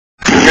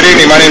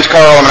evening. My name's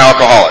Karl. I'm an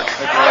alcoholic.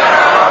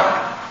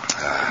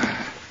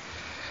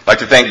 I'd like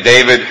to thank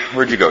David.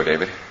 Where'd you go,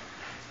 David?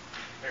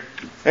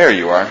 There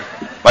you are.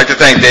 I'd like to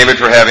thank David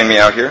for having me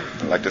out here.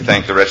 I'd like to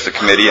thank the rest of the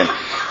committee, and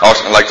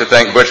also I'd like to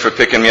thank Butch for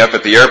picking me up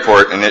at the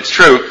airport. And it's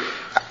true,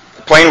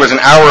 the plane was an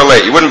hour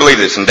late. You wouldn't believe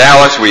this. In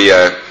Dallas, we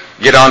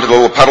get onto the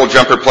little puddle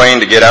jumper plane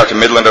to get out to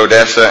Midland,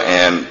 Odessa,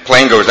 and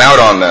plane goes out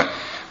on the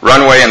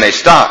runway, and they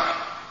stop.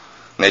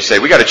 And they say,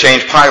 "We got to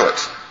change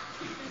pilots."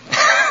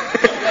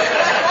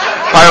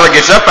 Pilot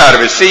gets up out of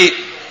his seat,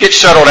 gets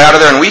shuttled out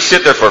of there, and we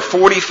sit there for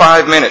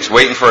 45 minutes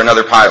waiting for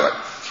another pilot.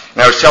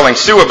 And I was telling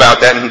Sue about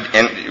that, and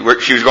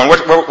she was going,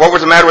 what was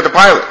the matter with the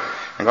pilot?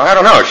 I go, I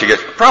don't know. She gets,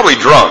 probably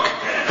drunk.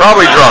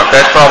 Probably drunk.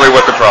 That's probably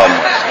what the problem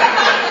was.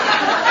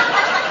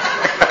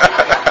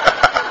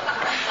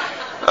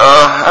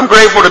 I'm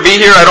grateful to be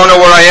here. I don't know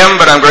where I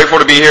am, but I'm grateful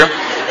to be here.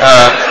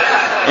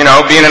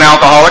 Being an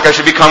alcoholic, I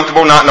should be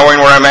comfortable not knowing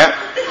where I'm at.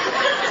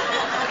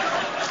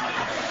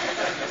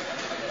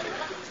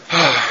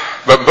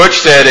 But Butch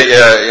said,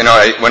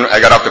 when I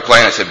got off the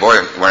plane, I said, "Boy,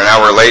 we're an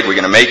hour late. We're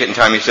going to make it in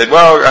time." He said,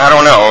 "Well, I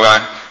don't know.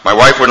 My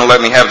wife wouldn't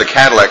let me have the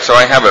Cadillac, so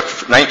I have a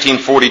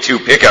 1942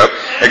 pickup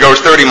that goes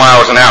 30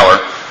 miles an hour."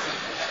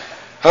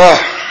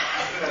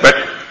 But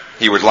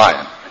he was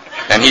lying.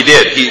 And he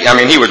did. He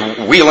was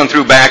wheeling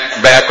through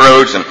back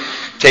roads and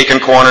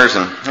taking corners,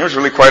 and it was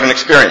really quite an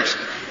experience.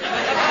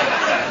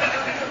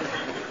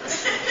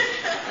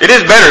 It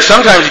is better.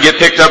 Sometimes you get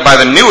picked up by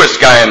the newest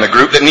guy in the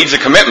group that needs a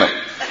commitment,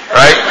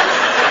 right?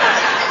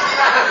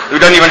 Who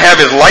doesn't even have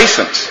his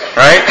license,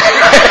 right?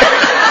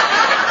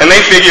 And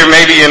they figure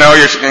maybe, you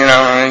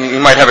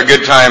might have a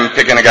good time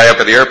picking a guy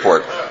up at the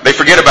airport. They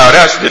forget about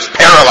us that's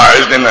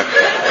paralyzed in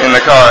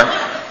the car.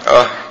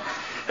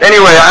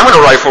 Anyway, I'm going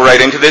to rifle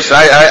right into this.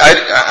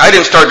 I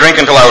didn't start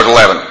drinking until I was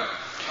 11.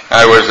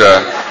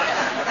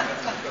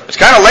 It's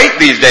kind of late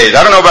these days.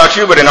 I don't know about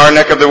you, but in our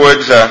neck of the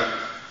woods,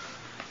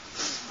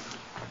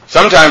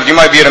 sometimes you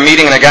might be at a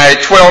meeting and a guy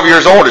at 12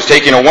 years old is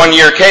taking a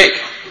 1-year cake.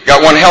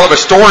 Got one hell of a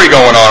story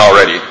going on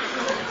already.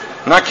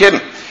 I'm not kidding.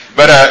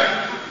 But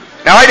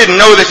now I didn't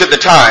know this at the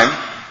time,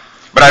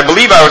 but I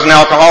believe I was an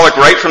alcoholic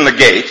right from the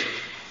gate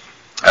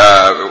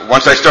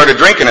once I started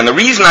drinking. And the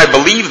reason I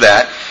believe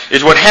that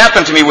is what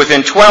happened to me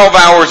within 12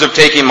 hours of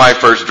taking my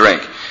first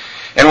drink.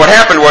 And what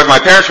happened was my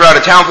parents were out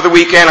of town for the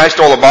weekend. I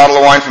stole a bottle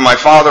of wine from my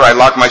father. I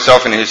locked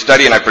myself in his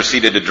study, and I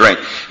proceeded to drink.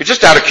 It's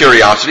just out of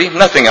curiosity,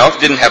 nothing else.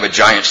 Didn't have a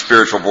giant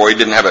spiritual void.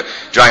 Didn't have a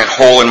giant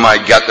hole in my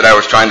gut that I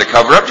was trying to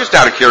cover up. Just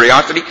out of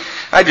curiosity.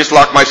 I just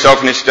locked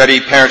myself in his study.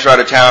 Parents were out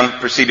of town.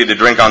 Proceeded to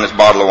drink on this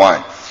bottle of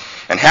wine.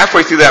 And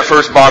halfway through that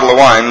first bottle of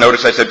wine,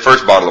 notice I said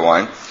first bottle of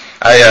wine,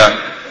 I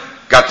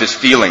got this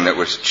feeling that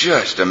was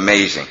just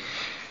amazing.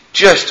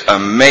 Just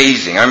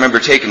amazing. I remember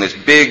taking this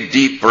big,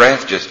 deep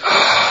breath, just...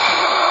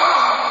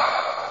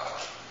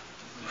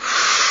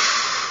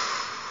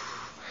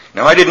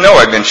 Now, I didn't know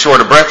I'd been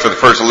short of breath for the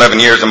first 11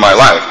 years of my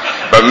life.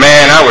 But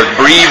man, I was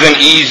breathing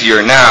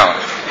easier now.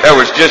 That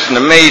was just an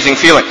amazing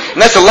feeling.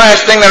 And that's the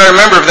last thing that I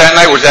remember of that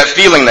night was that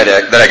feeling that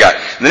I got.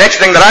 The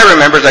next thing that I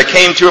remember is I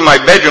came to in my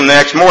bedroom the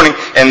next morning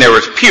and there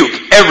was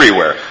puke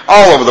everywhere.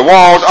 All over the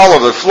walls, all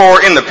over the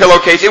floor, in the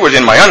pillowcase. It was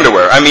in my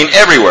underwear. I mean,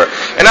 everywhere.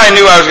 And I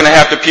knew I was going to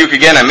have to puke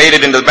again. I made it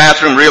into the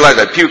bathroom, realized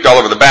I puked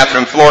all over the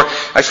bathroom floor.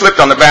 I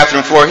slipped on the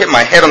bathroom floor, hit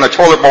my head on the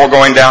toilet bowl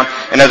going down.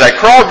 And as I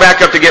crawled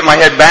back up to get my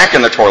head back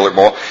in the toilet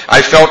bowl,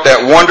 I felt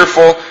that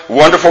wonderful,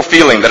 wonderful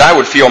feeling that I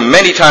would feel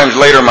many times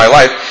later in my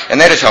life. And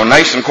that is how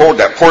nice and cold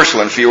that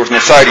porcelain feels in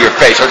the side of your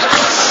face.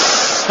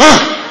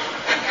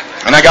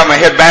 And I got my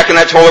head back in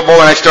that toilet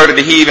bowl and I started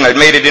to heave, and I'd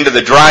made it into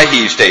the dry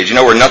heave stage,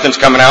 where nothing's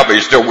coming out but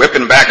you're still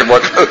whipping back and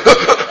forth.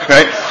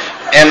 Right?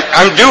 And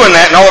I'm doing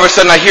that, and all of a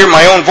sudden I hear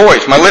my own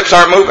voice. My lips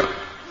aren't moving.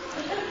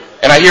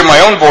 And I hear my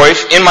own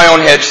voice in my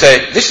own head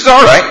say, "This is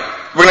all right.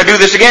 We're going to do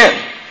this again."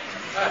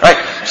 Right?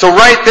 So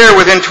right there,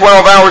 within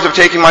 12 hours of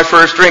taking my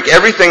first drink,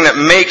 everything that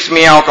makes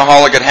me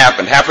alcoholic had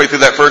happened. Halfway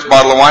through that first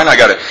bottle of wine, I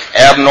got an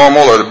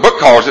abnormal, or the book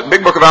calls it,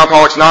 Big Book of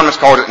Alcoholics Anonymous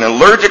calls it, an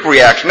allergic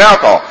reaction to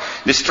alcohol.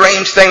 This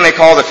strange thing they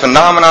call the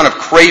phenomenon of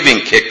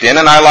craving kicked in,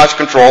 and I lost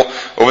control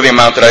over the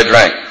amount that I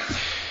drank.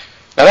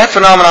 Now that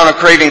phenomenon of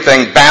craving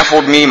thing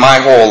baffled me my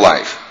whole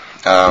life.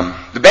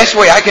 The best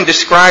way I can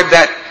describe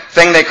that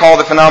thing they call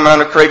the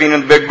phenomenon of craving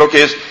in the Big Book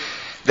is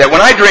that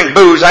when I drink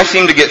booze, I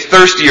seem to get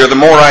thirstier the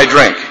more I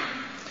drink.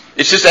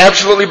 It's just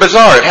absolutely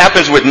bizarre. It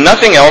happens with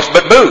nothing else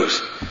but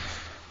booze.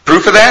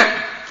 Proof of that?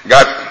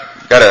 Got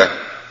a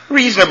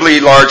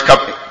reasonably large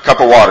cup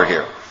of water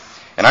here.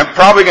 And I'm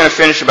probably going to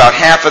finish about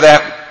half of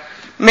that,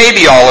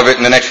 maybe all of it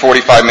in the next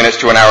 45 minutes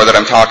to an hour that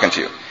I'm talking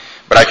to you.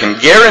 But I can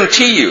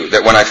guarantee you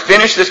that when I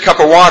finish this cup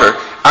of water,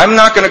 I'm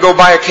not going to go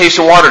buy a case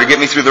of water to get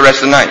me through the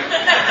rest of the night.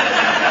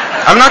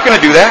 I'm not going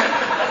to do that.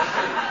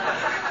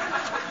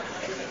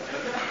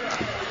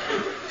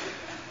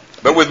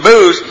 But with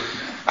booze,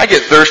 I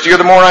get thirstier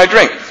the more I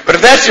drink. But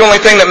if that's the only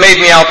thing that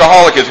made me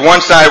alcoholic is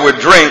once I would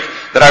drink,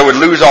 that I would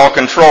lose all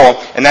control,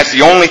 and that's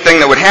the only thing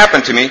that would happen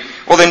to me,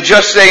 well then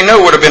Just Say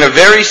No would have been a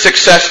very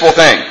successful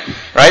thing.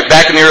 Right?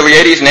 Back in the early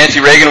 80s,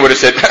 Nancy Reagan would have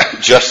said,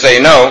 "Just say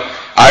no."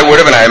 I would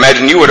have, and I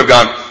imagine you would have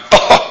gone,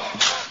 oh,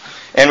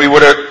 and we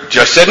would have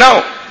just said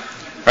no.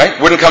 Right?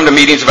 Wouldn't come to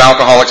meetings of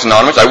Alcoholics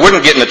Anonymous. I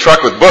wouldn't get in the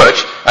truck with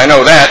Butch. I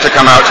know that, to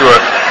come out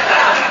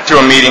to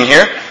a meeting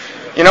here.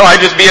 You know,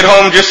 I'd just be at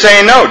home just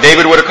saying no.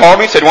 David would have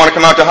called me, said, want to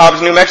come out to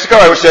Hobbs, New Mexico?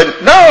 I would have said,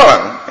 no.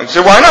 I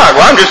said, why not?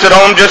 Well, I'm just at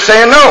home just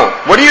saying no.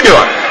 What are you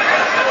doing?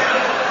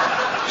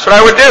 That's what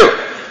I would do.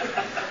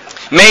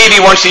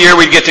 Maybe once a year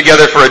we'd get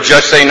together for a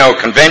Just Say No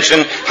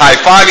convention,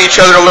 high-five each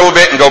other a little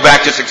bit, and go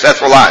back to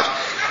successful lives.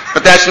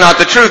 But that's not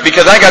the truth,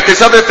 because I got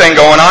this other thing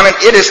going on, and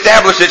it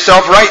established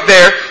itself right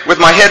there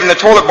with my head in the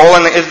toilet bowl,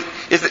 and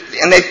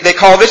they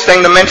call this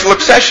thing the mental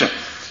obsession.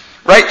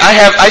 Right?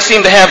 I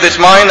seem to have this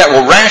mind that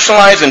will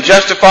rationalize and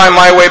justify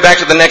my way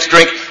back to the next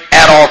drink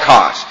at all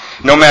costs.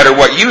 No matter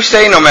what you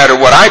say, no matter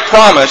what I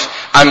promise,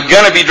 I'm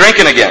going to be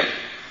drinking again.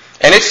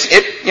 And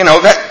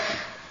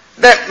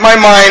that my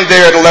mind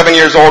there at 11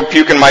 years old,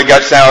 puking my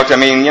guts out, I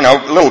mean, a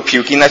little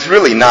puking, that's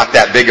really not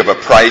that big of a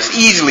price.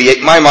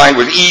 My mind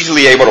was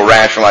easily able to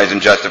rationalize and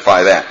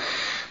justify that.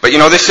 But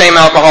this same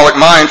alcoholic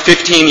mind,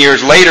 15 years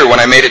later when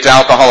I made it to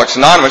Alcoholics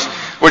Anonymous,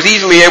 was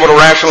easily able to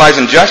rationalize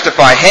and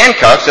justify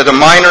handcuffs as a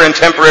minor and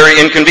temporary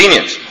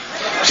inconvenience.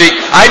 See,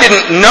 I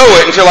didn't know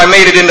it until I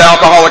made it into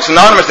Alcoholics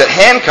Anonymous that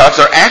handcuffs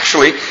are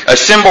actually a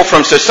symbol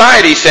from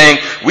society saying,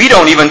 we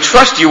don't even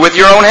trust you with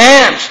your own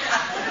hands.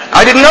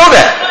 I didn't know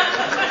that.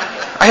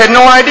 I had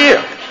no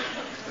idea.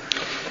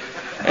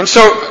 And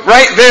so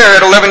right there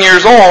at 11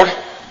 years old,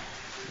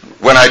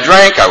 when I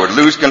drank, I would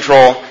lose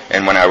control,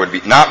 and when I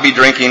would not be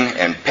drinking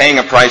and paying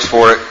a price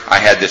for it, I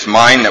had this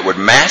mind that would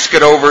mask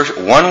it over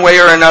one way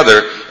or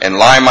another and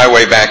lie my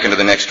way back into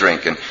the next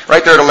drink. And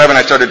right there at 11,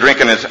 I started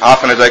drinking as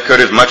often as I could,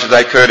 as much as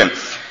I could, and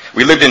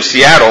we lived in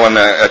Seattle, and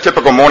a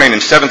typical morning in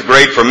 7th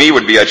grade for me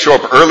would be I'd show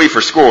up early for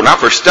school, not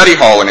for study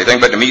hall or anything,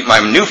 but to meet my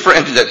new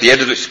friends at the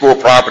edge of the school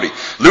property.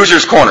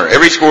 Loser's Corner.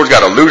 Every school's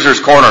got a loser's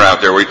corner out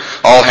there. We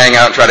all hang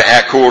out and try to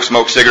act cool,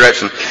 smoke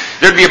cigarettes, and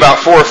there'd be about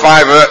 4 or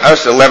 5 of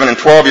us 11 and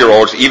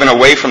 12-year-olds, even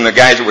away from the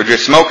guys that were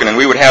just smoking, and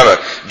we would have a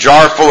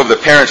jar full of the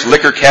parents'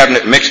 liquor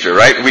cabinet mixture,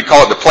 right? We'd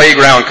call it the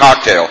playground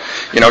cocktail.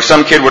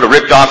 Some kid would have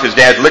ripped off his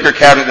dad's liquor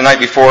cabinet the night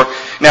before.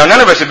 Now, none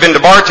of us had been to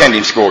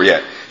bartending school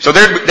yet. So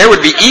there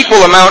would be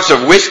equal amounts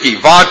of whiskey,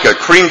 vodka,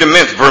 cream de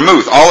menthe,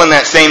 vermouth, all in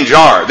that same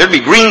jar. There'd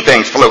be green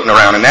things floating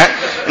around in that.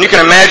 And you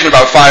can imagine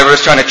about 5 of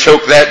us trying to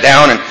choke that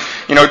down, and,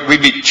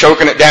 we'd be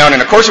choking it down.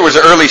 And of course it was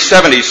the early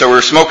 70s, so we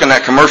were smoking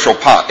that commercial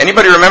pot.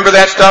 Anybody remember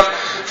that stuff?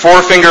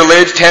 4-finger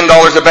lids, $10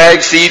 a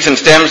bag, seeds and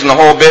stems and the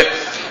whole bit.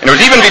 And it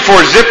was even before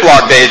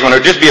Ziploc days when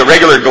it would just be a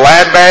regular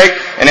Glad bag,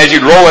 and as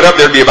you'd roll it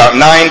up, there'd be about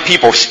 9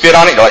 people spit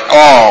on it. You're like,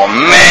 oh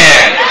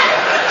man!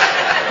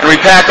 And we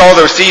pack all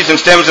those seeds and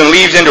stems and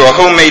leaves into a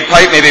homemade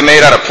pipe, maybe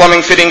made out of plumbing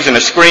fittings and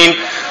a screen.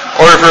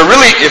 Or if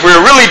we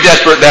were really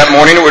desperate that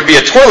morning, it would be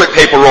a toilet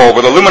paper roll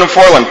with aluminum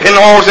foil and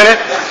pinholes in it.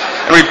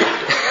 And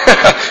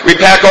we'd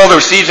pack all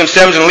those seeds and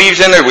stems and leaves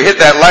in there. We'd hit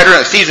that lighter,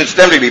 and the seeds and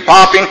stems would be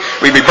popping.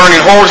 We'd be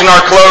burning holes in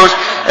our clothes.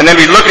 And then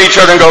we'd look at each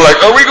other and go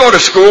like, are we going to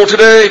school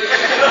today?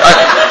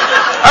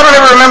 I don't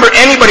ever remember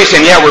anybody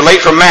saying, yeah, we're late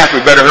for math,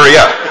 we better hurry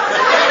up.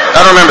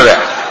 I don't remember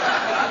that.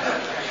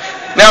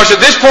 Now, it's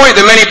at this point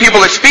that many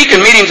people that speak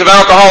in meetings of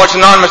Alcoholics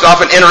Anonymous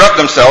often interrupt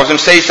themselves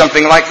and say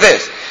something like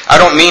this. I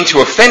don't mean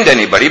to offend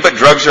anybody, but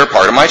drugs are a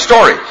part of my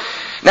story.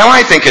 Now,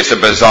 I think it's a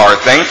bizarre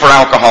thing for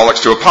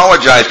alcoholics to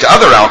apologize to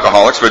other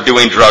alcoholics for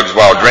doing drugs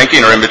while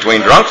drinking or in between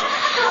drunks.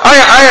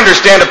 I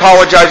understand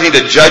apologizing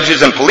to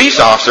judges and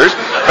police officers,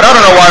 but I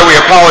don't know why we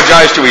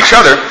apologize to each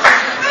other.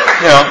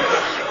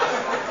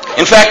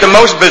 In fact, the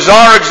most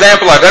bizarre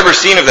example I've ever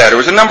seen of that, it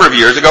was a number of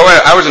years ago.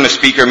 I was in a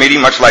speaker meeting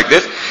much like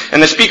this,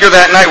 and the speaker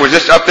that night was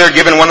just up there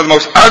giving one of the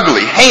most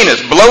ugly, heinous,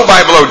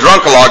 blow-by-blow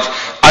drunkalogues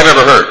I've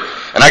ever heard.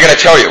 And I got to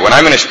tell you, when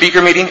I'm in a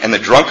speaker meeting and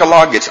the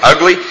drunkalogue gets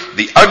ugly,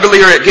 the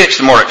uglier it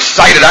gets, the more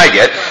excited I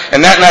get.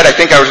 And that night, I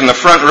think I was in the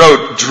front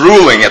row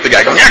drooling at the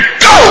guy, going, yeah,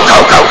 go,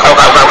 go, go, go,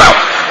 go, go, go,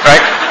 right?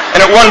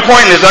 And at one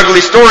point in this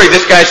ugly story,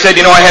 this guy said,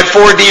 I had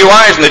 4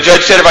 DUIs, and the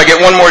judge said if I get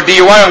one more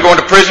DUI, I'm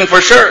going to prison for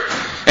sure.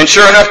 And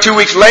sure enough, 2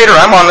 weeks later,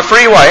 I'm on the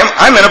freeway.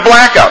 I'm in a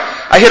blackout.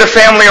 I hit a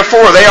family of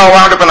 4. They all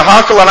wound up in the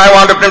hospital, and I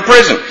wound up in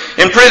prison.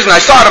 In prison, I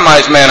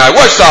sodomized men. I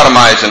was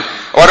sodomized. And,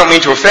 I don't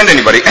mean to offend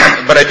anybody,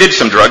 but I did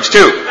some drugs,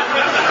 too.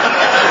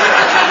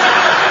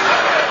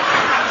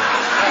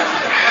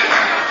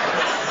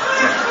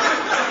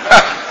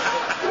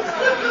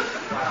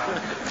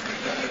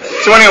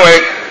 So anyway,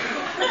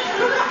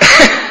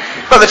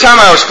 by the time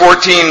I was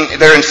 14,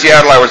 there in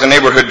Seattle, I was a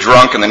neighborhood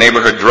drunk and the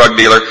neighborhood drug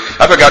dealer.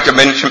 I forgot to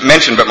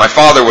mention, but my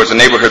father was a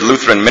neighborhood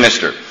Lutheran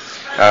minister.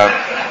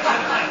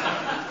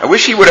 I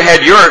wish he would have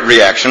had your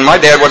reaction. My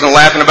dad wasn't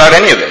laughing about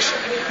any of this.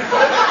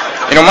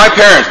 My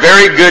parents,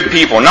 very good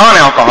people,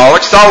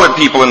 non-alcoholics, solid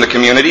people in the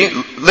community,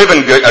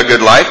 living a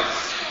good life.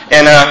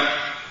 And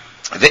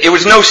it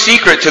was no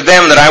secret to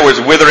them that I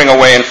was withering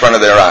away in front of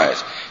their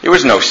eyes. It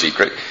was no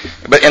secret.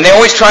 And they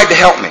always tried to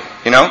help me,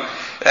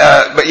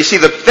 But you see,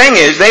 the thing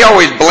is, they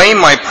always blame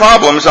my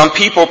problems on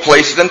people,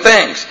 places, and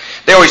things.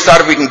 They always thought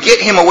if we can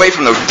get him away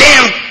from those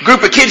damn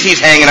group of kids he's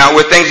hanging out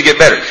with, things will get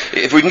better.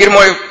 If we can get him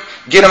away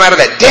Get them out of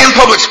that damn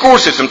public school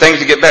system, things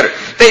to get better.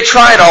 They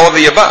tried all of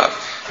the above.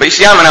 But you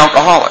see, I'm an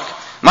alcoholic.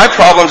 My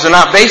problems are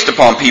not based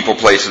upon people,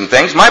 places, and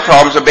things. My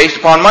problems are based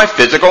upon my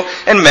physical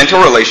and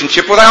mental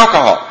relationship with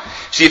alcohol.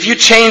 See, if you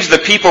change the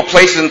people,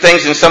 places, and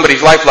things in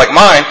somebody's life like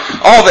mine,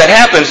 all that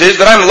happens is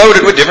that I'm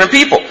loaded with different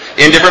people,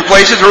 in different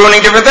places, ruining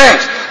different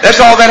things.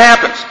 That's all that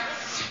happens.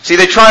 See,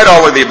 they tried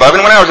all of the above,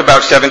 and when I was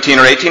about 17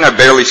 or 18, I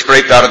barely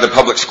scraped out of the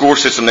public school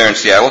system there in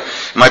Seattle.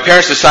 My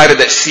parents decided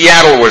that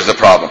Seattle was the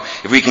problem.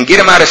 If we can get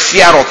them out of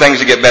Seattle,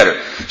 things will get better.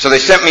 So they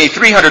sent me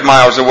 300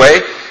 miles away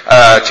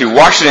to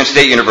Washington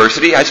State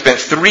University. I spent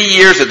 3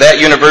 years at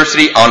that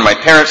university on my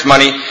parents'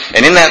 money,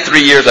 and in that 3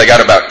 years, I got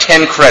about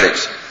 10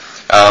 credits.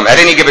 At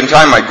any given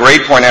time, my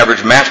grade point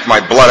average matched my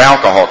blood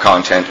alcohol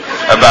content,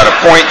 about a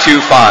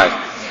 .25.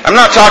 I'm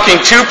not talking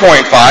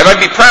 2.5.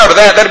 I'd be proud of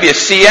that. That'd be a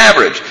C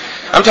average.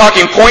 I'm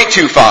talking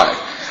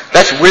 .25.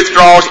 That's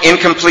withdrawals,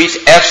 incompletes,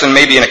 Fs, and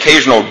maybe an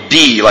occasional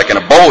D, like in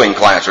a bowling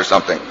class or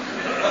something.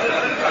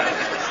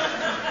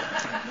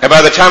 And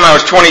by the time I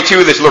was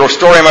 22, this little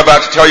story I'm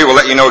about to tell you will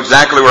let you know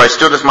exactly where I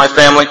stood with my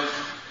family.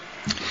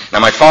 Now,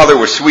 my father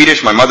was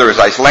Swedish, my mother is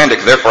Icelandic,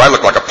 therefore I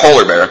look like a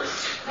polar bear.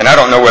 And I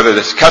don't know whether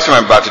this custom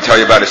I'm about to tell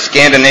you about is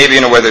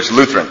Scandinavian or whether it's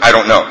Lutheran. I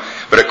don't know.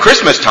 But at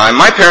Christmas time,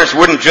 my parents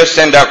wouldn't just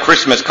send out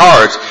Christmas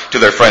cards to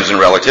their friends and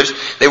relatives.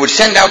 They would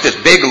send out this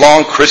big,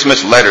 long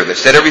Christmas letter that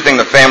said everything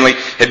the family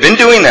had been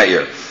doing that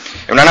year.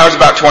 And when I was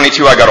about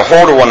 22, I got a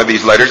hold of one of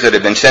these letters that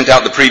had been sent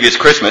out the previous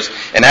Christmas.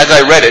 And as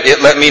I read it,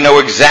 it let me know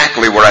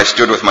exactly where I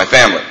stood with my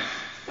family.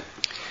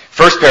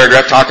 First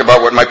paragraph talked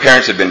about what my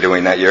parents had been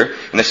doing that year.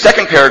 And the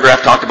second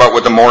paragraph talked about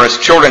what the Morris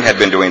children had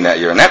been doing that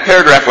year. And that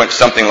paragraph went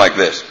something like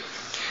this.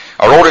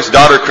 Our oldest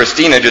daughter,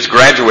 Christina, just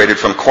graduated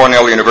from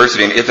Cornell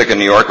University in Ithaca,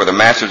 New York with a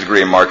master's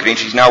degree in marketing.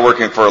 She's now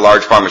working for a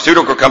large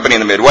pharmaceutical company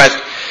in the Midwest.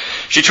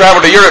 She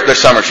traveled to Europe this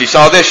summer. She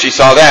saw this, she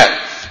saw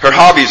that. Her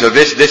hobbies are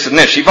this, this, and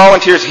this. She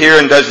volunteers here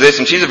and does this,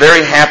 and she's a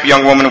very happy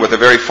young woman with a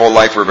very full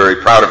life. We're very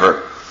proud of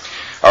her.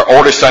 Our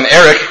oldest son,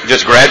 Eric,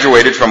 just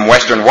graduated from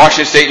Western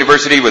Washington State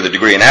University with a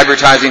degree in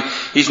advertising.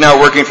 He's now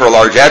working for a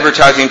large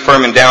advertising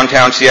firm in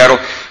downtown Seattle.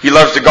 He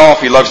loves to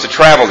golf. He loves to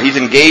travel. He's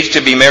engaged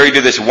to be married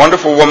to this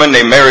wonderful woman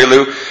named Mary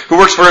Lou, who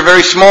works for a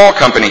very small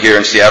company here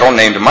in Seattle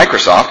named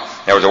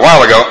Microsoft. That was a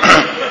while ago.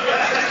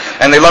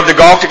 And they love to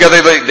golf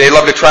together. They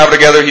love to travel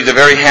together. He's a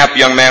very happy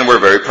young man. We're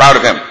very proud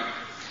of him.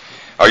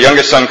 Our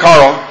youngest son,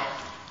 Karl,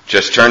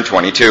 just turned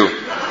 22.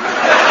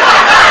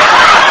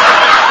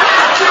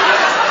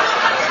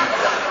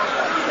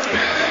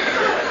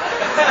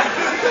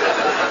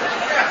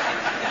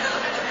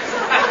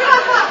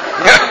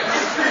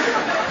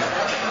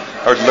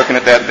 I was looking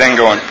at that thing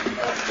going,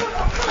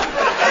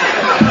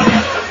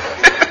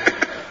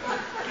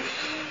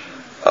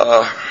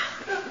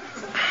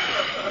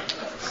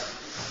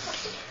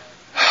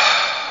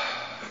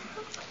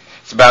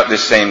 it's about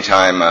this same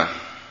time, I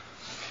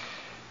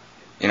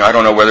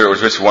don't know whether it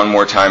was just one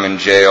more time in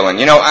jail. And,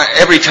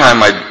 every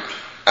time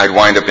I'd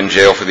wind up in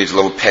jail for these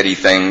little petty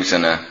things.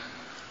 And,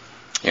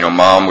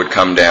 Mom would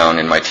come down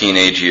in my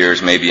teenage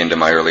years, maybe into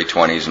my early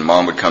 20s, and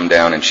Mom would come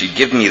down and she'd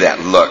give me that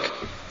look.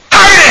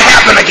 How did it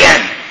happen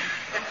again?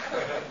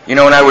 And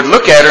I would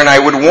look at her and I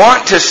would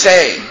want to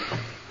say,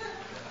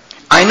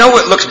 I know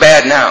it looks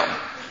bad now.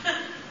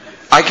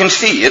 I can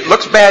see it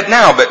looks bad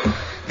now, but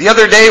the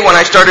other day when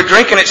I started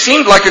drinking, it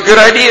seemed like a good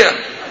idea.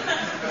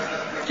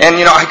 And,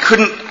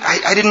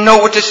 I didn't know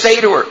what to say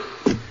to her.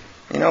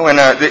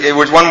 It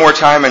was one more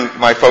time and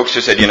my folks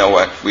just said, you know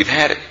what, we've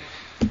had it.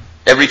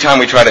 Every time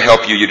we try to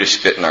help you, you just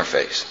spit in our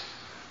face.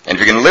 And if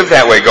you're going to live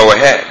that way, go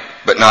ahead,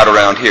 but not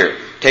around here.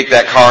 Take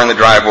that car in the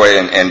driveway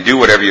and do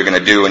whatever you're going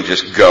to do and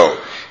just go.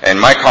 And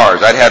my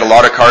cars, I'd had a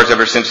lot of cars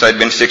ever since I'd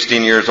been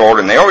 16 years old,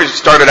 and they always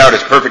started out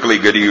as perfectly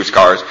good used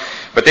cars,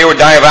 but they would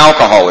die of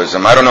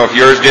alcoholism. I don't know if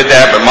yours did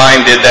that, but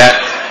mine did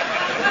that.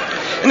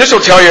 And this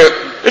will tell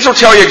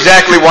you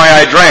exactly why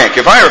I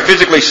drank. If I are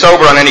physically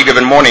sober on any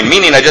given morning,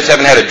 meaning I just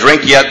haven't had a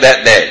drink yet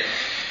that day,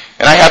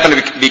 and I happen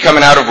to be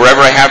coming out of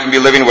wherever I happen to be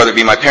living, whether it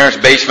be my parents'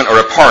 basement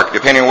or a park,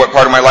 depending on what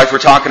part of my life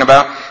we're talking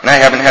about, and I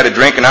haven't had a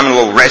drink and I'm a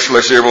little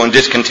restless, irritable, and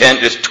discontent,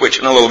 just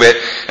twitching a little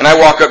bit, and I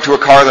walk up to a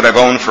car that I've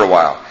owned for a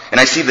while, and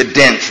I see the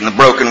dents and the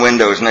broken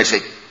windows, and I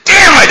say,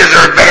 damn, I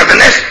deserve better than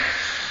this!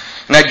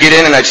 And I'd get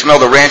in and I'd smell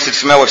the rancid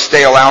smell of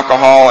stale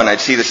alcohol, and I'd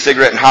see the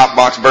cigarette and hot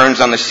box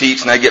burns on the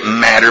seats, and I'd get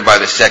madder by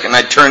the second.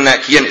 I'd turn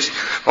that key and it's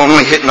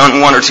only hitting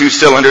on 1 or 2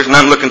 cylinders, and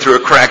I'm looking through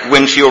a cracked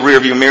windshield,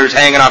 rearview mirrors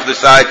hanging off the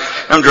side.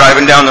 I'm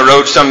driving down the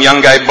road, some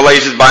young guy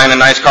blazes by in a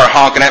nice car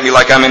honking at me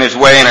like I'm in his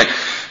way, and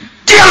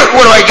damn it,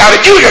 what do I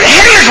gotta do to get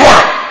ahead of this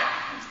world?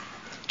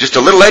 Just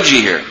a little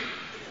edgy here.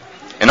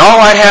 And all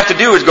I'd have to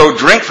do is go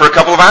drink for a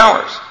couple of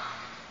hours.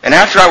 And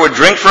after I would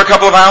drink for a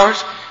couple of hours,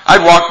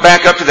 I'd walk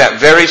back up to that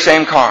very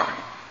same car.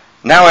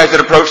 Now as it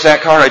approached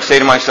that car, I'd say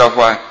to myself,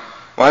 why,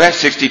 that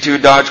 62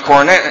 Dodge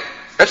Coronet,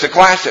 that's a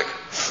classic.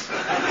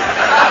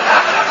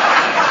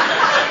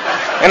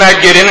 And I'd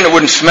get in and it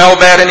wouldn't smell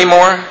bad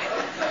anymore.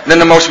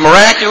 Then the most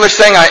miraculous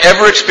thing I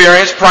ever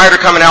experienced prior to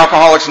coming to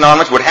Alcoholics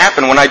Anonymous would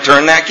happen when I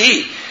turned that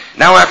key.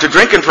 Now after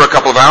drinking for a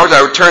couple of hours,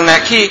 I would turn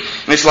that key,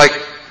 and it's like,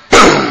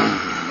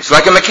 boom! It's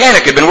like a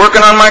mechanic had been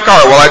working on my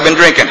car while I'd been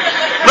drinking.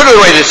 Look at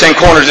the way this thing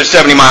corners at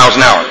 70 miles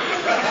an hour.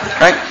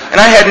 Right? And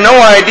I had no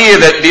idea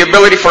that the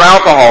ability for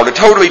alcohol to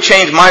totally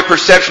change my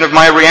perception of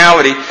my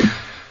reality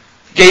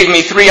gave me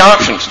three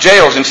options: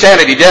 jails,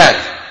 insanity, death,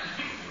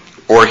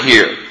 or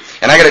here.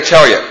 And I got to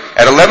tell you,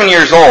 at 11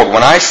 years old,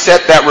 when I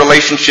set that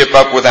relationship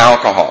up with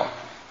alcohol,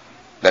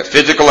 that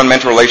physical and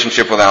mental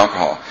relationship with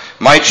alcohol,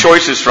 my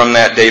choices from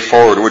that day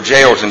forward were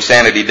jails,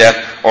 insanity, death,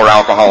 or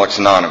Alcoholics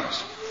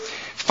Anonymous.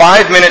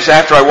 5 minutes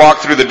after I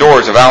walked through the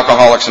doors of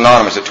Alcoholics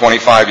Anonymous at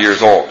 25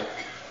 years old,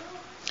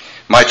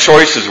 my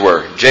choices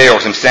were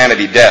jails,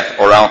 insanity, death,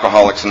 or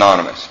Alcoholics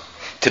Anonymous.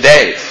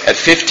 Today, at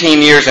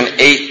 15 years and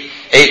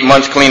 8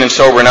 months clean and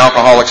sober in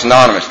Alcoholics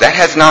Anonymous, that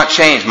has not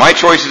changed. My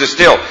choices are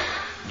still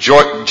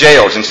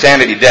jails,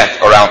 insanity,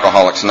 death, or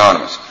Alcoholics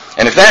Anonymous.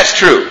 And if that's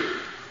true,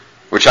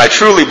 which I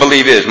truly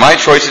believe is, my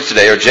choices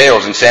today are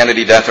jails,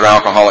 insanity, death, or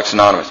Alcoholics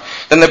Anonymous,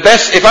 then the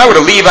best, if I were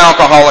to leave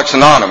Alcoholics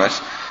Anonymous,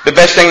 the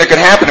best thing that could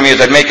happen to me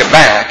is I'd make it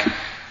back.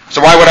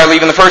 So why would I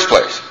leave in the first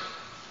place?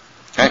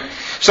 Okay?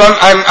 So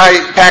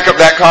I pack up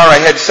that car,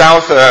 I head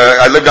south.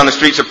 I lived on the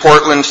streets of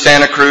Portland,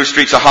 Santa Cruz,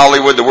 streets of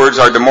Hollywood. The words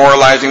are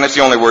demoralizing. That's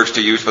the only words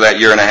to use for that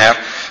year and a half.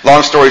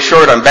 Long story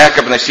short, I'm back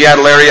up in the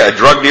Seattle area. A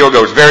drug deal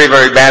goes very,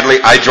 very badly.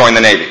 I join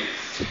the Navy.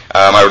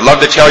 I would love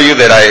to tell you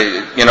that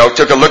I,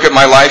 took a look at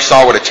my life,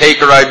 saw what a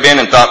taker I'd been,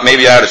 and thought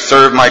maybe I ought to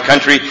serve my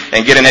country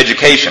and get an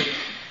education.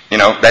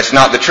 That's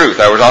not the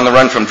truth. I was on the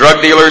run from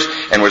drug dealers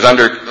and was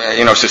under,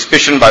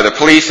 suspicion by the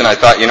police, and I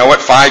thought,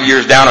 5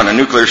 years down on a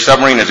nuclear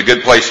submarine is a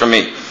good place for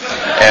me.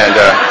 And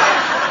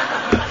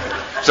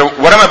so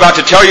what I'm about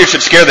to tell you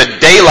should scare the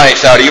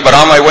daylights out of you, but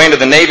on my way into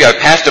the Navy, I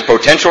passed a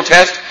potential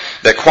test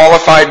that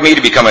qualified me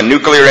to become a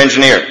nuclear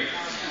engineer.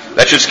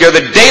 That should scare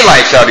the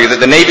daylights out of you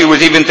that the Navy was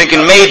even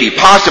thinking maybe,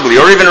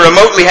 possibly, or even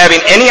remotely having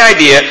any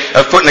idea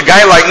of putting a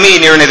guy like me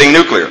near anything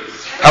nuclear.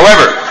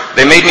 However,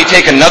 they made me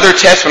take another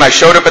test when I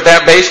showed up at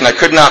that base, and I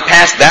could not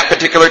pass that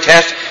particular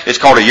test. It's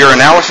called a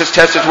urinalysis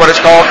test is what it's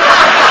called.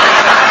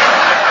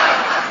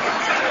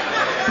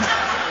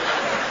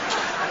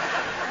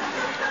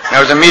 I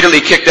was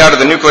immediately kicked out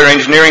of the nuclear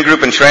engineering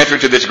group and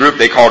transferred to this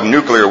group they called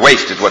nuclear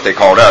waste is what they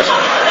called us.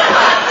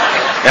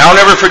 Now I'll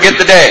never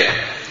forget the day.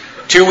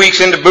 2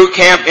 weeks into boot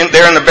camp,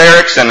 there in the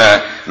barracks, and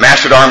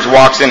Master at Arms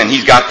walks in and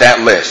he's got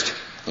that list.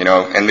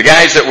 And the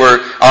guys that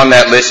were on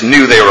that list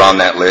knew they were on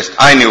that list.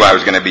 I knew I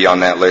was going to be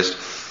on that list.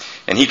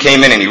 And he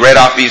came in and he read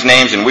off these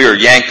names, and we were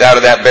yanked out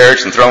of that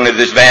barracks and thrown into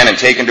this van and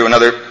taken to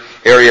another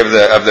area of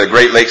the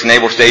Great Lakes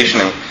Naval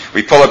Station. And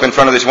we pull up in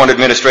front of this one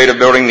administrative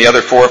building. The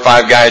other 4 or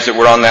 5 guys that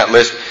were on that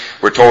list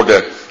were told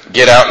to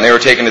get out, and they were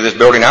taken to this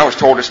building. I was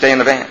told to stay in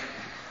the van.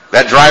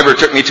 That driver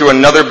took me to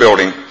another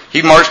building.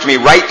 He marched me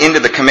right into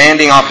the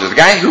commanding office. The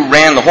guy who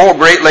ran the whole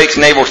Great Lakes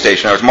Naval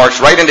Station, I was marched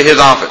right into his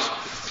office.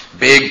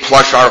 Big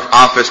plush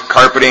office,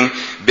 carpeting,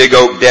 big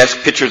oak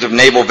desk, pictures of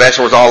naval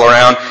vessels all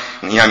around.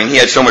 And, he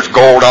had so much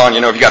gold on,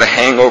 if you got a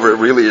hangover, it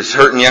really is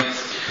hurting you.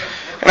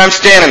 And I'm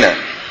standing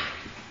there.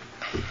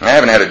 I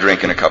haven't had a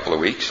drink in a couple of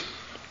weeks.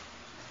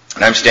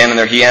 And I'm standing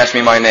there. He asked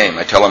me my name.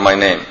 I tell him my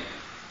name.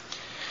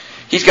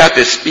 He's got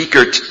this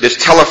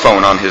this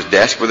telephone on his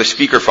desk with a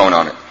speakerphone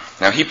on it.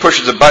 Now he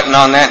pushes a button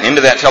on that, and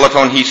into that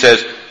telephone he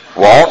says,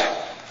 "Walt,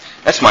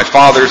 that's my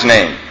father's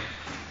name."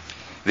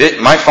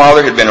 My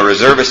father had been a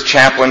reservist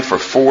chaplain for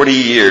 40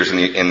 years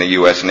in the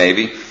U.S.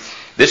 Navy.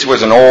 This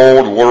was an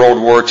old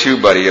World War II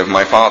buddy of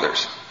my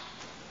father's.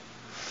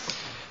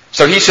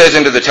 So he says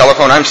into the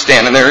telephone, I'm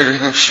standing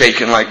there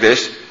shaking like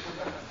this,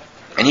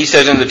 and he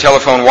says into the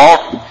telephone,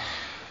 "Walt,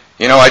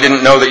 I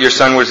didn't know that your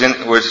son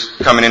was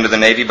coming into the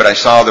Navy, but I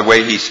saw the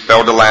way he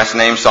spelled the last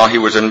name, saw he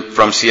was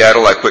from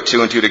Seattle. I put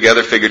 2 and 2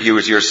 together, figured he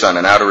was your son,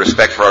 and out of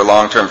respect for our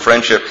long-term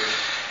friendship,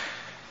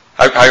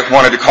 I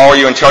wanted to call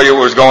you and tell you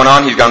what was going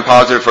on. He's gone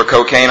positive for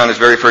cocaine on his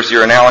very first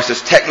year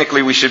analysis.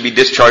 Technically, we should be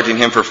discharging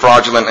him for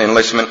fraudulent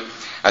enlistment.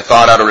 I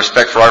thought out of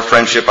respect for our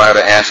friendship, I ought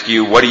to ask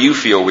you, what do you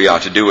feel we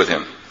ought to do with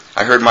him?"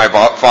 I heard my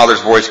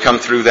father's voice come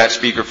through that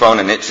speakerphone,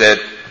 and it said,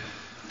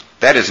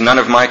 "That is none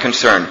of my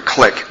concern."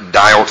 Click,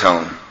 dial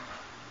tone.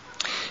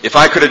 If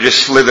I could have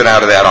just slithered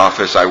out of that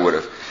office, I would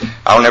have.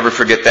 I'll never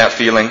forget that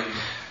feeling.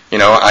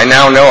 I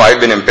now know I've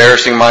been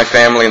embarrassing my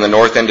family in the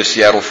north end of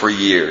Seattle for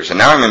years, and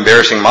now I'm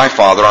embarrassing my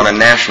father on a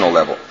national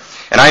level.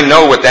 And I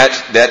know what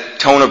that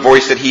tone of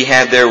voice that he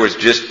had there was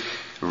just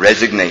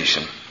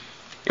resignation.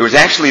 It was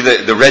actually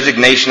the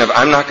resignation of,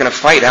 I'm not going to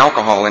fight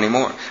alcohol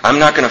anymore. I'm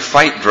not going to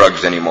fight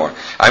drugs anymore.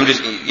 I'm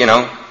just,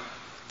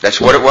 that's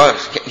what it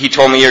was. He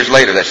told me years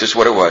later, that's just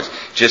what it was.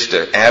 Just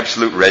an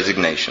absolute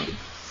resignation.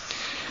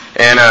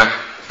 And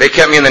they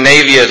kept me in the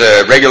Navy as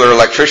a regular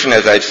electrician,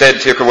 as I'd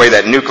said, took away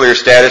that nuclear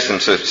status, and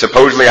so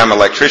supposedly I'm an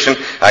electrician.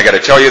 I got to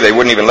tell you, they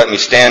wouldn't even let me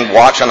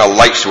watch on a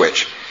light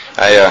switch.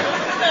 A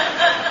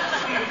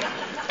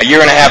year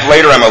and a half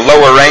later, I'm a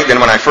lower rank than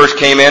when I first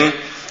came in.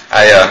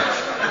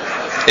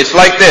 It's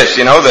like this,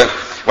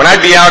 when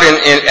I'd be out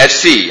at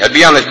sea, I'd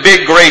be on this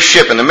big gray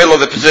ship in the middle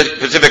of the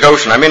Pacific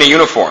Ocean. I'm in a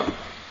uniform.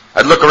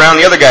 I'd look around,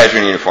 the other guys are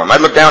in uniform.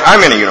 I'd look down,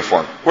 I'm in a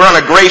uniform. We're on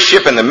a gray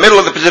ship in the middle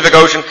of the Pacific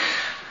Ocean.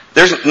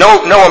 There's no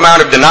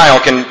amount of denial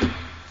can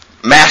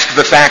mask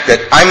the fact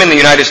that I'm in the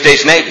United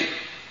States Navy,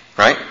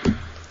 right?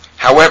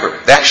 However,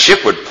 that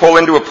ship would pull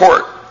into a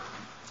port.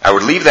 I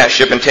would leave that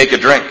ship and take a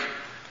drink.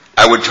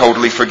 I would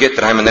totally forget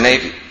that I'm in the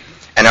Navy.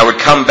 And I would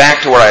come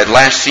back to where I had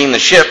last seen the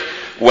ship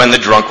when the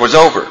drunk was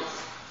over.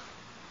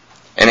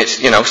 And it's,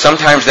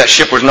 sometimes that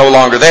ship was no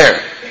longer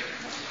there.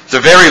 It's a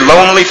very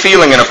lonely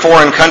feeling in a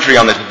foreign country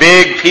on this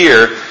big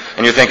pier,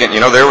 and you're thinking,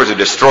 there was a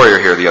destroyer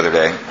here the other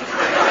day.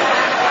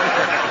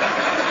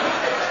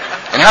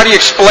 And how do you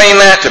explain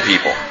that to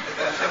people?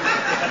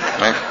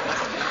 Right?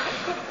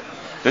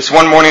 This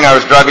one morning I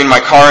was driving my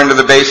car into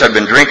the base. I'd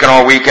been drinking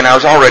all weekend. I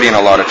was already in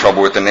a lot of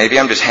trouble with the Navy.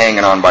 I'm just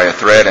hanging on by a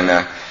thread, and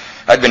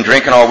I'd been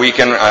drinking all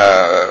weekend.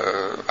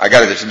 I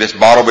got this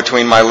bottle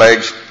between my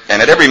legs,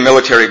 and at every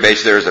military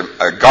base there's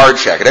a guard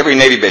shack. At every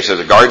Navy base there's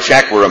a guard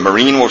shack where a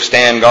Marine will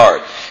stand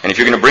guard. And if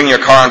you're going to bring your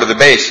car onto the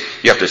base,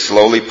 you have to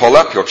slowly pull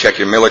up. He'll check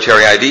your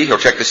military ID. He'll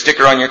check the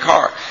sticker on your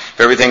car. If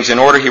everything's in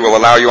order, he will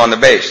allow you on the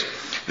base.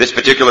 This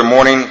particular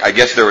morning, I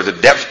guess there was a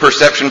depth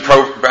perception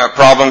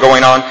problem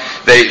going on.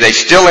 They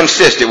still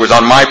insist it was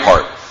on my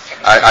part.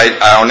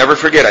 I'll never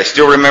forget. I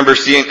still remember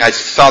I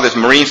saw this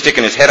Marine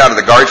sticking his head out of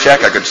the guard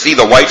shack. I could see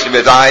the whites of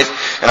his eyes.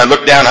 And I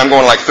looked down. I'm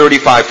going like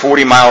 35,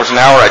 40 miles an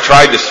hour. I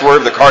tried to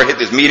swerve. The car hit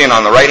this median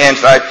on the right-hand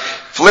side,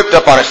 flipped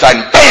up on its side,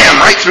 and bam,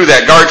 right through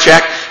that guard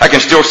shack. I can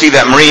still see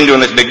that Marine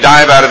doing this big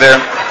dive out of there.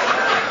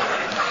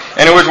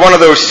 And it was one of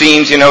those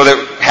scenes, that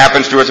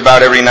happens to us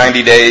about every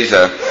 90 days.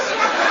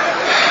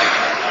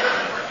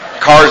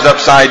 Car's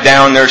upside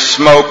down. There's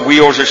smoke.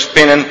 Wheels are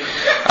spinning.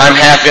 I'm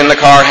half in the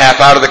car, half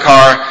out of the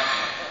car.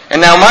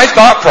 And now my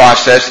thought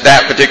process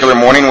that particular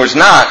morning was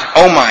not,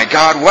 oh my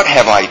God, what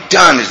have I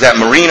done? Is that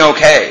Marine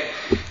okay?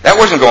 That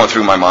wasn't going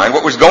through my mind.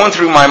 What was going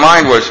through my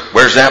mind was,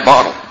 where's that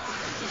bottle?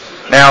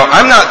 Now,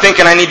 I'm not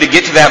thinking I need to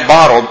get to that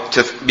bottle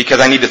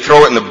because I need to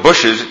throw it in the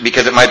bushes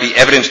because it might be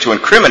evidence to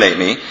incriminate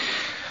me.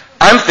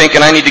 I'm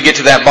thinking I need to get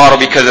to that bottle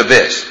because of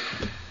this.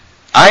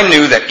 I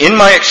knew that in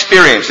my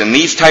experience in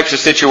these types of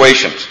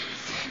situations,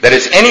 that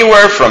it's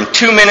anywhere from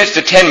 2 minutes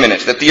to 10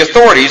 minutes that the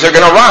authorities are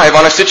going to arrive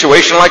on a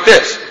situation like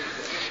this.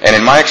 And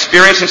in my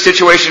experience in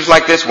situations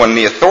like this, when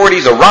the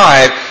authorities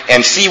arrive and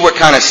see what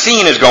kind of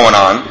scene is going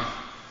on,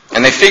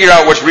 and they figure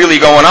out what's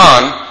really going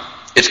on,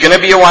 it's going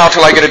to be a while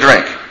till I get a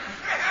drink.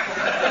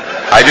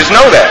 I just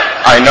know that.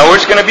 I know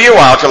it's going to be a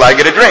while till I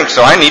get a drink,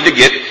 so I need to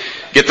get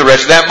the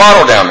rest of that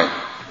bottle down me.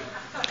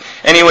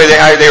 Anyway,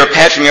 they were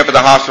patching me up at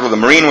the hospital. The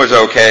Marine was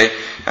okay.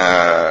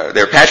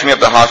 They were patching me up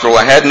at the hospital.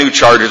 I had new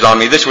charges on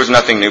me. This was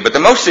nothing new. But the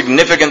most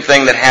significant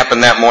thing that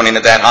happened that morning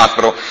at that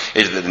hospital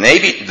is that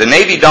the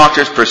Navy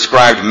doctors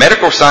prescribed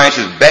medical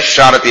science's best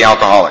shot at the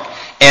alcoholic,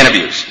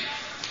 Antabuse.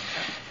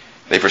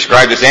 They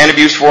prescribed this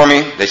Antabuse for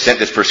me. They sent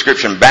this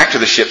prescription back to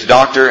the ship's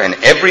doctor, and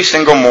every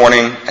single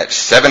morning at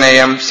 7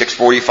 a.m.,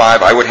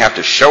 6:45, I would have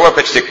to show up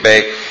at sick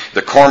bay.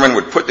 The corpsman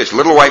would put this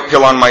little white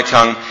pill on my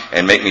tongue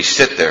and make me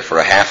sit there for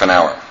a half an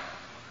hour.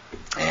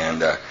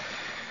 And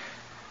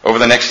over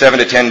the next 7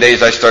 to 10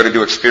 days, I started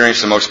to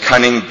experience the most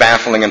cunning,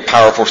 baffling, and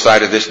powerful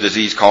side of this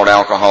disease called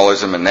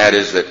alcoholism, and that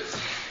is that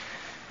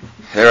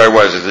there I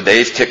was as the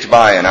days ticked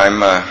by, and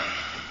I'm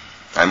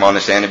on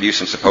this Antabuse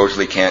and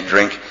supposedly can't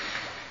drink.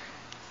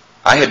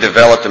 I had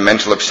developed a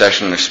mental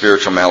obsession and a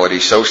spiritual malady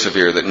so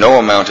severe that no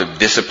amount of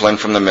discipline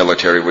from the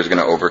military was going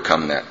to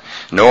overcome that.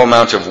 No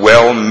amount of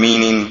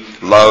well-meaning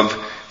love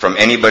from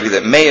anybody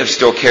that may have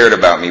still cared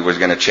about me was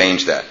going to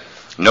change that.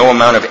 No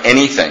amount of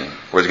anything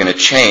was going to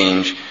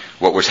change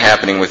what was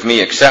happening with me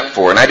except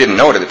for, and I didn't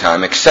know it at the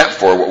time, except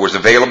for what was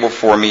available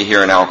for me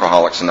here in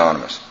Alcoholics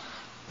Anonymous.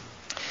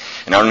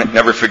 And I'll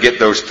never forget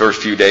those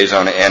first few days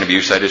on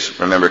Antabuse. I just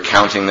remember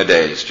counting the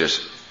days,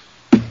 just...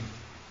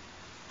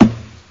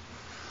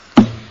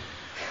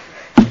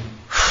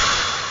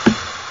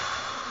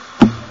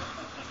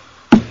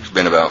 It's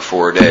been about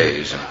 4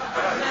 days. And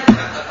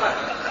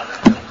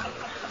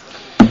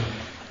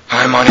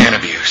I'm on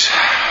Antabuse.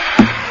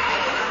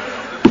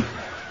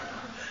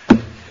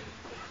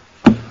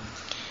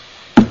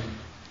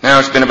 Now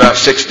it's been about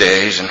 6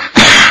 days, and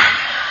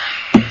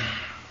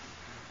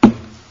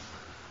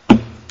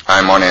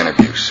I'm on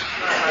Antabuse.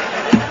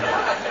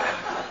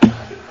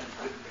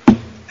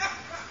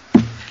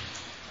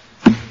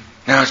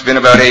 Now it's been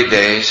about 8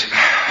 days,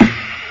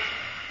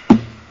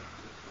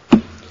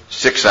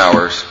 6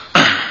 hours,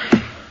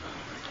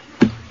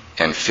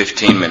 and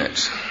 15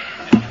 minutes.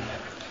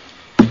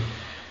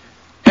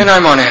 And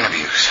I'm on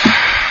Antabuse.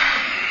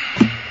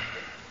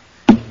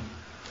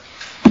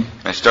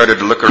 I started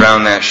to look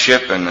around that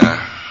ship, and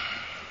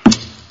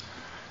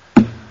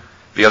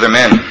the other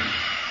men,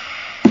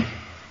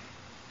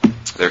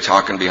 they're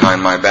talking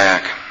behind my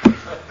back.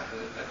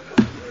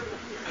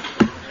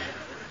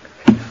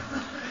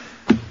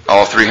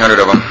 All 300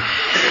 of them.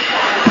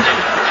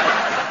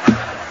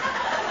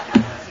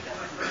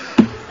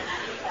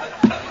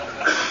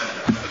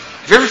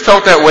 Have you ever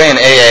felt that way in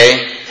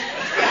AA?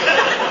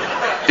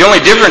 The only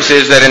difference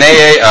is that in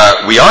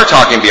AA, we are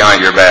talking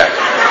behind your back.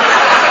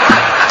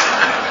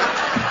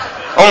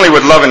 Only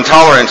with love and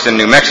tolerance in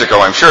New Mexico,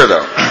 I'm sure,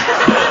 though.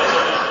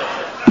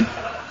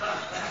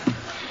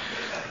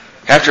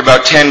 After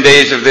about 10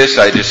 days of this,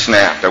 I just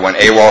snapped. I went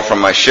AWOL from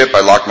my ship.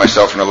 I locked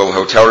myself in a little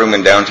hotel room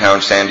in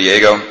downtown San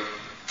Diego.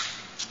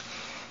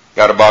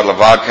 Got a bottle of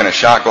vodka and a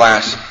shot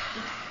glass.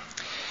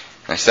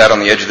 I sat on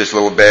the edge of this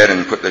little bed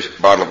and put the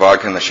bottle of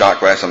vodka and the shot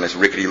glass on this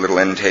rickety little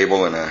end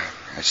table, and I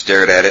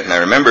stared at it. And I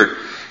remembered,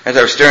 as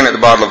I was staring at the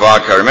bottle of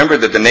vodka, I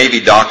remembered that the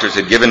Navy doctors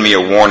had given me a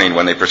warning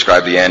when they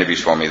prescribed the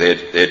antabuse for me. They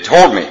had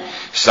told me,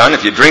 son,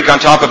 if you drink on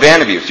top of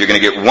antabuse, you're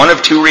going to get one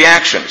of two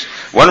reactions.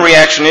 One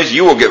reaction is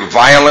you will get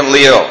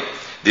violently ill.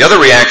 The other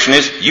reaction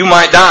is you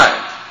might die.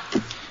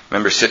 I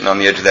remember sitting on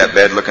the edge of that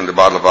bed looking at the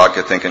bottle of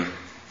vodka thinking,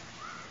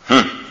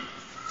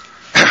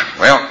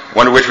 well,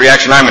 wonder which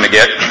reaction I'm going to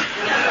get.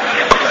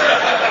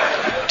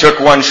 Took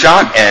one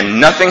shot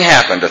and nothing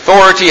happened.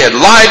 Authority had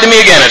lied to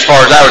me again as far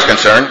as I was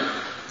concerned.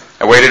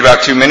 I waited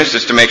about 2 minutes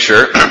just to make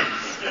sure,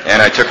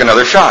 and I took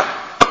another shot.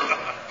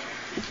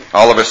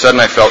 All of a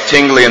sudden I felt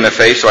tingly in the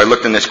face, so I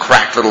looked in this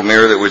cracked little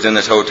mirror that was in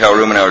this hotel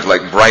room, and I was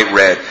like bright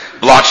red,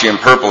 blotchy and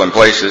purple in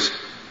places.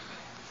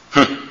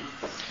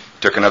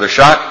 Took another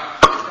shot.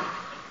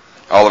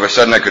 All of a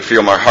sudden I could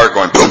feel my heart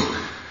going boom,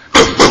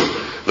 boom, boom.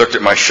 Looked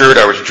at my shirt,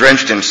 I was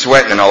drenched in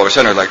sweat, and all of a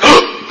sudden I was like,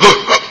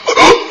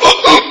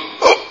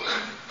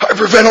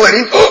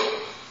 hyperventilating.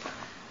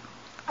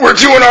 We're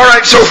doing all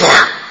right so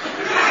far.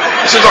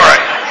 This is all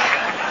right.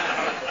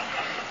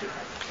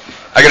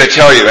 I got to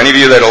tell you, any of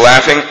you that are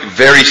laughing,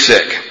 very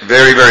sick.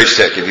 Very, very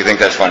sick, if you think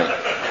that's funny.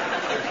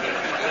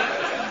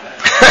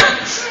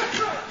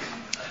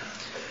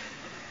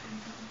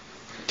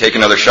 Take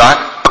another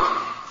shot.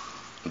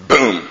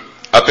 Boom.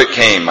 Up it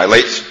came. My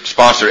late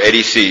sponsor,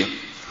 Eddie C.,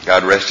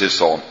 God rest his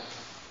soul.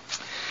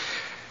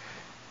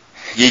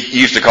 He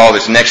used to call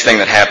this next thing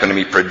that happened to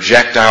me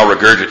projectile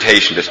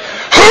regurgitation. Just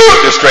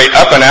straight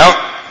up and out.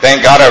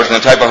 Thank God I was in the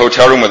type of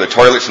hotel room where the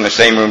toilet's in the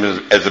same room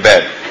as the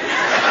bed.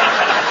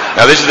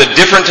 Now this is a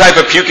different type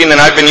of puking than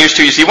I've been used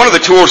to. You see, one of the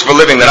tools for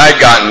living that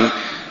I've gotten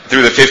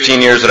through the 15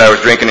 years that I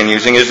was drinking and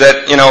using is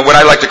that, what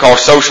I like to call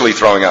socially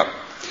throwing up.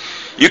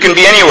 You can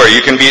be anywhere.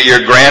 You can be at your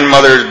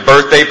grandmother's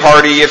birthday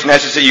party if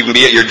necessary. You can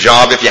be at your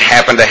job if you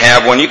happen to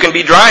have one. You can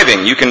be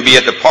driving. You can be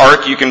at the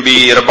park. You can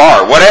be at a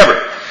bar.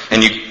 Whatever.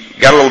 And you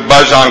got a little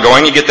buzz on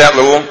going. You get that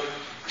little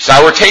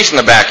sour taste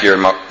in the back of your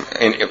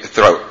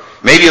throat.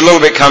 Maybe a little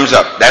bit comes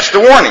up. That's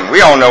the warning.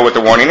 We all know what the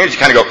warning is. You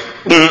kind of go,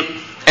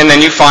 and then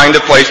you find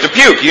a place to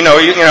puke. You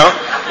know,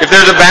 if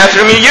there's a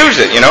bathroom, you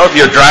use it. If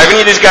you're driving,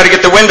 you just got to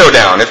get the window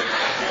down. If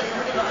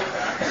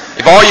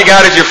all you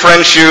got is your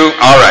friend's shoe,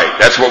 all right,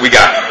 that's what we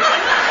got.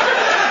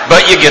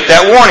 But you get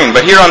that warning.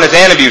 But here on this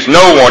antabuse, no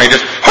warning,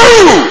 just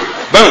whoo,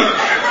 boom.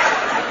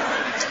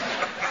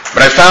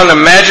 But I found the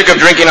magic of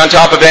drinking on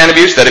top of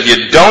antabuse that if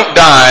you don't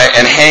die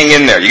and hang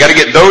in there, you got to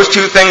get those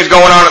two things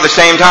going on at the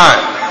same time.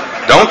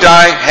 Don't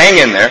die, hang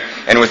in there.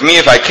 And with me,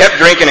 if I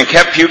kept drinking and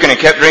kept puking and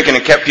kept drinking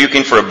and kept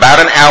puking for about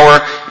an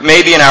hour,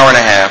 maybe an hour and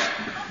a half,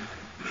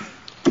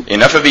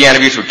 enough of the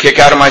antabuse would kick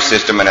out of my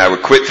system and I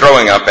would quit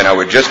throwing up and I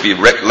would just be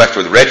left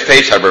with red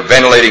face,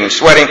 hyperventilating and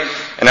sweating.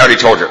 And I already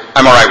told you,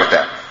 I'm all right with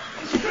that.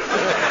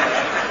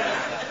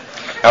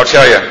 I'll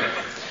tell you,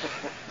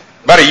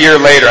 about a year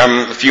later,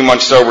 I'm a few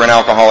months sober in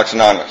Alcoholics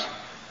Anonymous.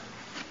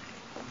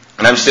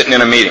 And I'm sitting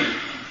in a meeting.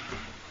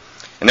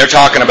 And they're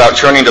talking about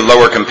turning to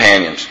lower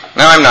companions.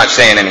 Now, I'm not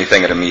saying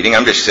anything at a meeting.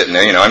 I'm just sitting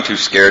there. I'm too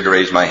scared to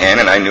raise my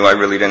hand, and I knew I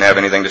really didn't have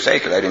anything to say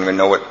because I didn't even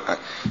know what,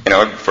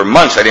 for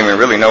months I didn't even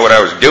really know what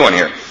I was doing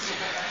here.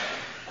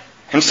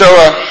 And so,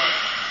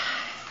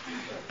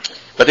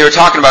 but they were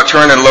talking about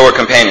turning to lower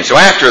companions. So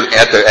after,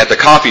 at the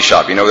coffee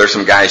shop, there's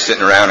some guys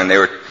sitting around, and they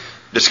were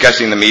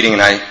discussing the meeting,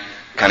 and I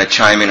kind of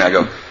chime in, and I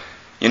go,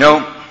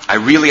 I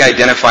really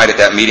identified at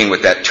that meeting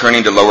with that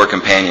turning to lower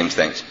companions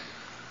things.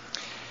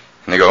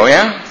 And they go, oh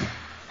yeah?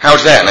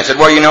 How's that? And I said,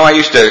 well, I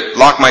used to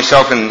lock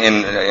myself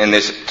in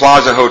this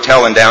Plaza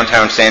Hotel in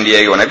downtown San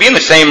Diego, and I'd be in the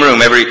same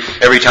room every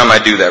time I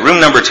do that. Room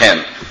number 10.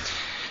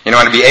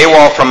 I'd be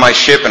AWOL from my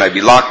ship, and I'd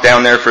be locked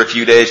down there for a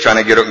few days trying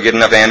to get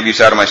enough antabuse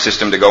out of my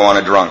system to go on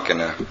a drunk.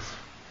 And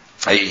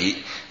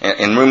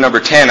in room number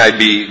 10, I'd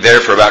be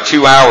there for about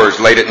 2 hours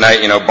late at night,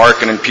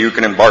 barking and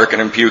puking and barking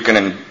and puking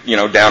and,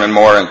 down and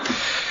more. And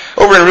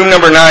over in room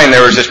number 9,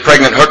 there was this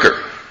pregnant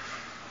hooker.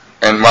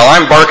 And while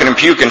I'm barking and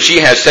puking,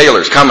 she has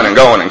sailors coming and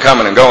going and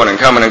coming and going and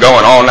coming and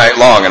going all night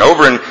long. And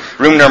over in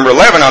room number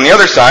 11 on the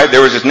other side,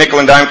 there was this nickel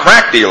and dime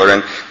crack dealer.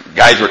 And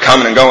guys were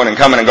coming and going and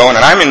coming and going.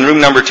 And I'm in room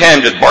number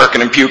 10 just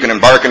barking and puking,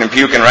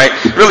 right?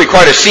 Really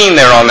quite a scene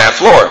there on that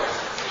floor.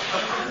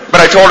 But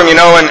I told him,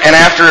 and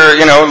after,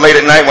 late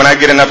at night when I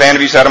get enough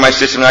antabuse out of my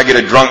system and I get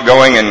a drunk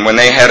going, and when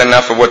they had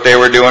enough of what they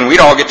were doing, we'd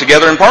all get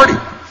together and party.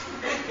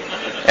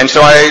 And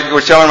so I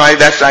was telling him I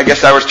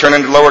guess I was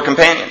turning to lower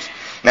companions.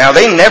 Now,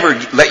 they never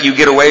let you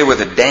get away with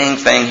a dang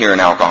thing here in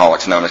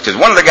Alcoholics Anonymous, because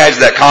one of the guys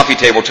at that coffee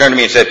table turned to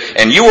me and said,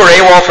 and you were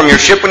AWOL from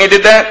your ship when you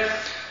did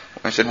that?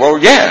 I said,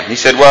 well, yeah. He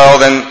said, well,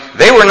 then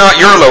they were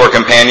not your lower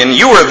companion.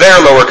 You were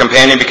their lower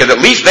companion because at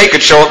least they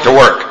could show up to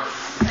work.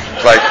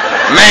 It's like,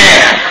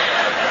 man.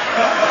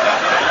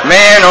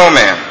 Man, oh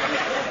man.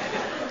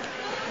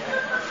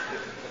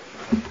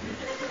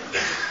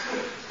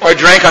 Well, I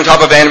drank on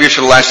top of Antabuse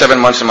for the last 7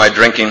 months of my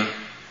drinking.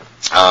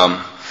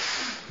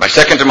 My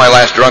second to my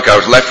last drunk, I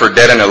was left for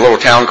dead in a little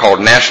town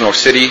called National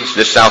City. It's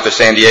just south of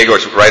San Diego.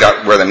 It's right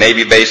out where the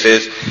Navy base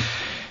is.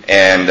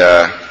 And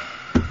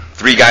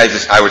three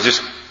guys, I was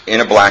just in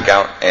a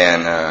blackout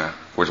and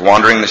was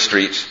wandering the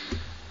streets.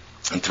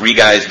 And three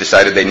guys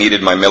decided they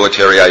needed my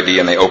military ID,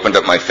 and they opened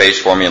up my face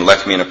for me and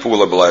left me in a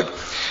pool of blood.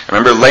 I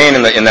remember laying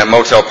in that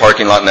motel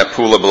parking lot in that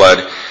pool of blood,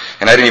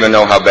 and I didn't even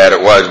know how bad it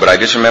was, but I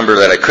just remember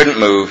that I couldn't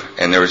move,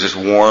 and there was this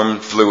warm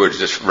fluids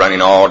just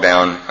running all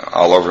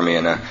over me.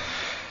 And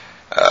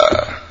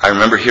I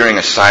remember hearing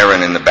a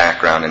siren in the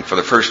background, and for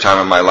the first time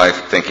in my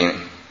life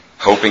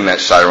hoping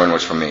that siren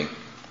was for me.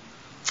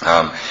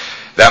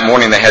 That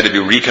morning they had to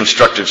do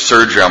reconstructive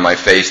surgery on my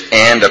face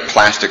and a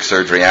plastic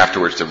surgery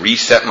afterwards to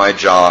reset my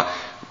jaw,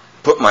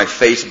 put my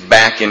face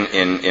back in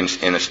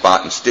a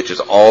spot and stitches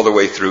all the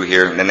way through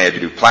here, and then they had to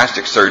do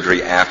plastic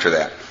surgery after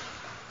that.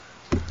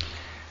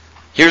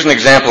 Here's an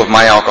example of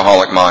my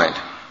alcoholic mind.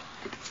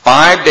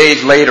 5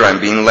 days later,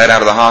 I'm being let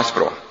out of the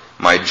hospital.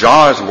 My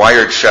jaw is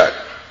wired shut.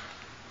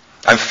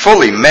 I'm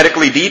fully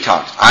medically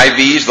detoxed.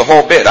 IVs, the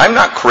whole bit. I'm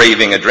not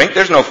craving a drink.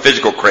 There's no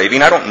physical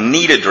craving. I don't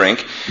need a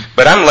drink,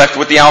 but I'm left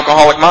with the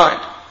alcoholic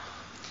mind.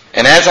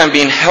 And as I'm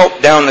being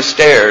helped down the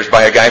stairs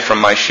by a guy from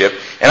my ship,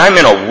 and I'm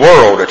in a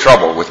world of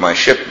trouble with my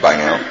ship by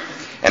now,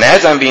 and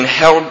as I'm being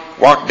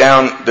walked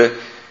down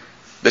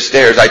the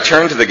stairs, I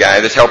turn to the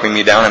guy that's helping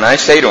me down, and I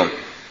say to him,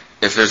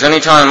 if there's any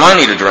time I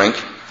need a drink,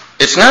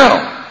 it's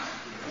now.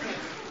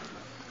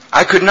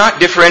 I could not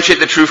differentiate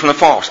the true from the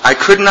false. I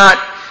could not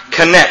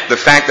connect the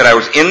fact that I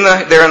was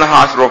there in the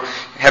hospital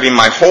having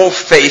my whole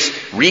face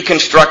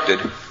reconstructed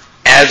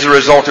as a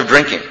result of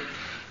drinking.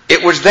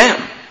 It was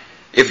them.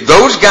 If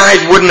those guys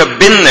wouldn't have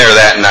been there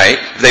that night,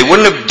 if they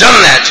wouldn't have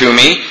done that to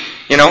me,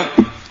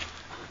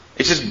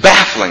 it's just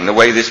baffling the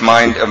way this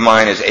mind of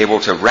mine is able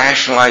to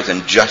rationalize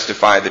and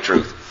justify the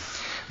truth.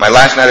 My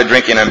last night of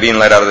drinking, I'm being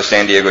let out of the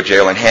San Diego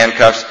jail in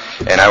handcuffs,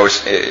 and I was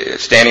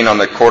standing on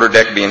the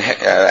quarterdeck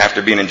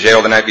after being in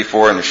jail the night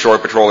before, and the shore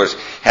patrollers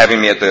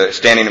standing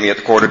to me at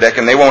the quarterdeck,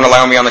 and they won't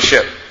allow me on the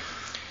ship.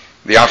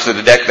 The officer of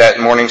the deck that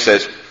morning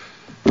says,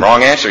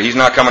 wrong answer, he's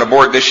not coming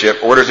aboard this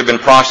ship. Orders have been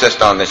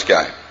processed on this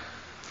guy.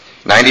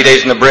 90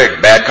 days in the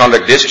brig, bad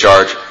conduct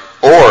discharge,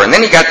 and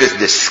then he got this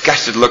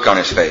disgusted look on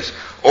his face.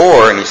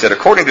 And he said,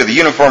 according to the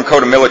Uniform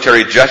Code of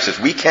Military Justice,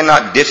 we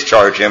cannot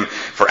discharge him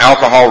for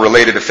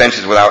alcohol-related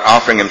offenses without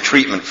offering him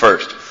treatment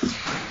first.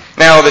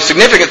 Now, the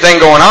significant thing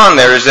going on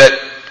there is that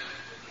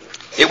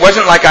it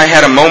wasn't like I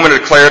had a moment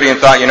of clarity and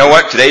thought, you know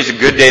what, today's a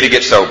good day to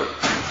get sober.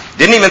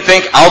 Didn't even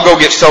think I'll go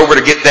get sober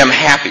to get them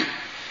happy.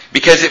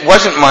 Because it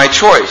wasn't my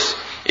choice.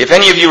 If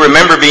any of you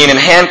remember being in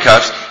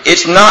handcuffs,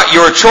 it's not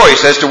your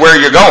choice as to where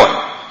you're going.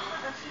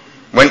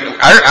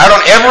 I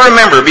don't ever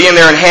remember being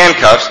there in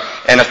handcuffs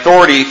and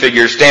authority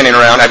figures standing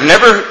around. I've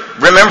never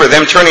remember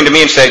them turning to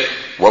me and say,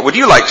 what would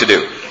you like to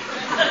do?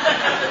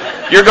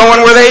 You're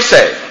going where they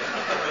say.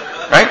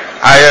 Right?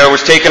 I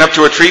was taken up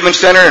to a treatment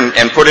center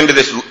and put into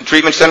this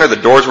treatment center. The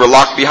doors were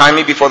locked behind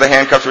me before the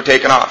handcuffs were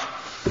taken off.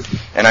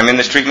 And I'm in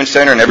this treatment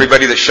center, and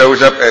everybody that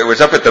shows up, it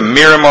was up at the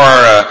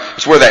Miramar,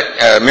 it's where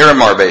that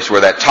Miramar base,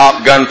 where that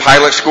Top Gun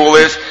pilot school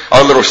is.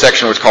 Our little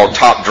section was called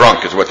Top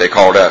Drunk, is what they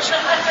called us.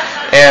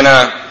 And,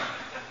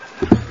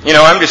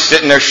 I'm just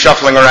sitting there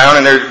shuffling around,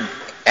 and they're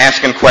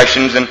asking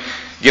questions and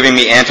giving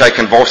me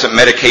anticonvulsant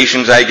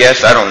medications, I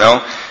guess. I don't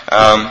know.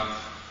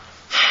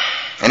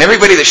 And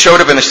everybody that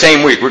showed up in the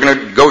same week, we're going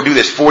to go do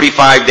this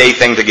 45-day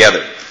thing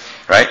together,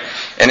 right?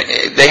 And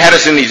they had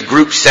us in these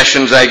group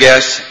sessions, I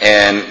guess,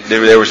 and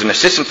there was an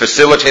assistant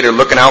facilitator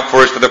looking out for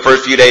us for the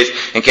first few days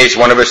in case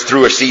one of us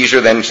threw a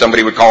seizure, then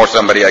somebody would call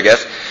somebody, I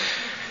guess.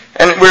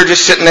 And we were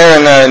just sitting there,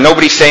 and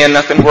nobody's saying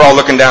nothing. We're all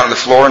looking down at the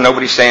floor, and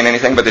nobody's saying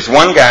anything. But this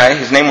one guy,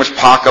 his name was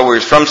Paco, he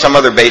was from some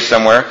other base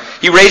somewhere,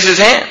 he raised his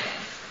hand.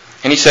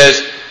 And he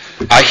says,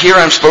 I hear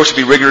I'm supposed to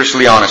be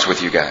rigorously honest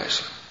with you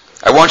guys.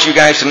 I want you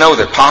guys to know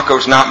that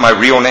Paco's not my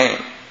real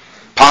name.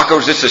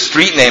 Paco's just a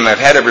street name I've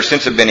had ever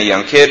since I've been a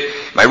young kid.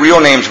 My real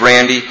name's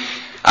Randy.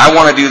 I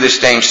want to do this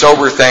staying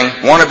sober thing.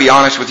 Want to be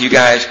honest with you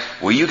guys.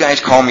 Will you guys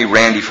call me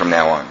Randy from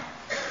now on?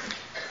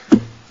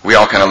 We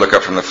all kind of look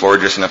up from the floor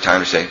just enough time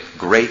to say,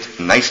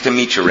 great, nice to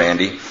meet you,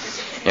 Randy.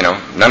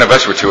 None of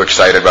us were too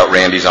excited about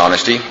Randy's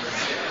honesty.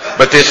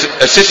 But this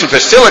assistant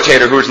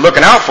facilitator who was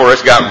looking out for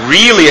us got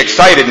really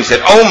excited and said,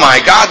 oh my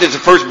God, there's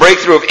the first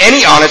breakthrough of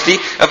any honesty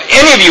of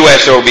any of you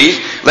SOBs.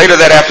 Later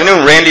that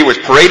afternoon, Randy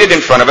was paraded in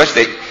front of us.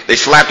 They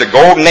slapped a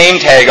gold name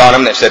tag on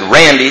him that said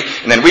Randy,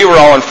 and then we were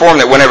all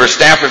informed that whenever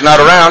staff was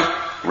not around,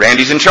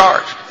 Randy's in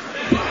charge.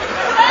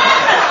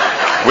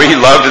 We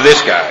loved this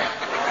guy.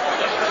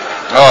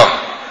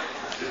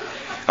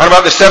 On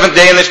about the 7th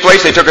day in this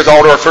place, they took us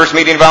all to our first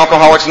meeting of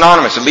Alcoholics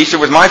Anonymous. At least it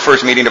was my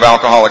first meeting of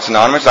Alcoholics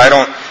Anonymous. I'd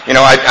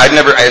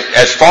never,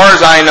 as far as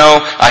I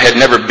know, I had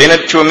never been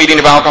to a meeting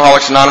of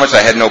Alcoholics Anonymous.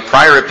 I had no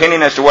prior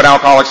opinion as to what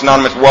Alcoholics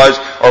Anonymous was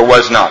or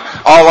was not.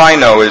 All I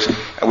know is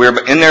we were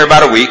in there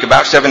about a week,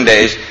 about 7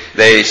 days,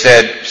 They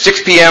said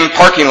 6 p.m.,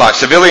 parking lot,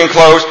 civilian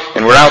clothes,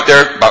 and we're out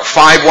there. About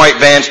 5 white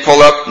vans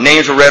pull up,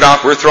 names are read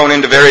off, we're thrown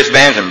into various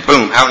vans, and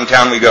boom, out in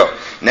town we go.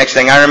 Next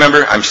thing I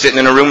remember, I'm sitting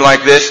in a room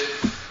like this,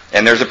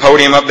 and there's a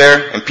podium up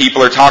there, and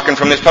people are talking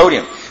from this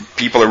podium.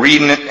 People are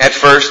reading it at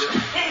first,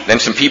 then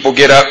some people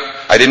get up.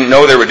 I didn't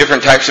know there were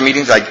different types of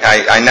meetings.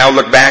 I now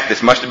look back,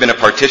 this must have been a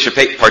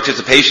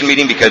participation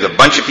meeting because a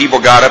bunch of people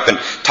got up and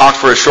talked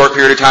for a short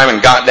period of time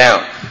and got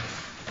down.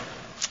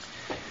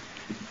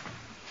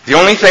 The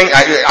only thing,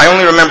 I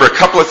only remember a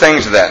couple of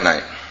things of that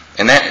night.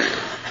 And that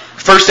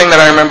first thing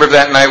that I remember of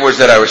that night was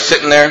that I was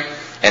sitting there,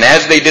 and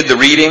as they did the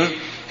reading,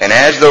 and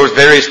as those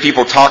various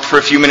people talked for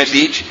a few minutes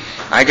each,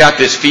 I got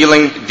this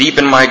feeling deep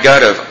in my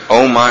gut of,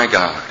 oh my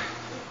God,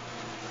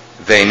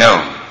 they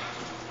know.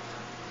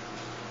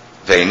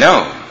 They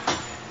know.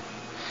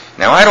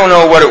 Now I don't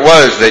know what it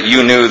was that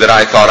you knew that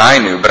I thought I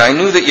knew, but I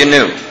knew that you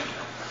knew.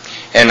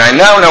 And I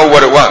now know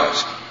what it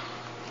was.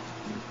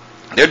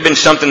 There'd been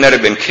something that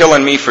had been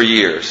killing me for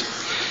years.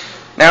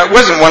 Now, it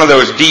wasn't one of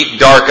those deep,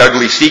 dark,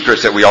 ugly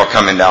secrets that we all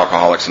come into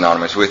Alcoholics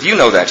Anonymous with. You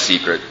know that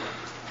secret.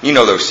 You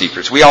know those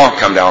secrets. We all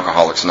come to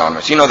Alcoholics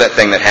Anonymous. You know that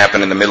thing that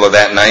happened in the middle of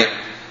that night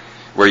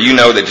where you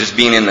know that just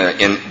being in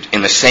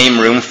the same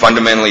room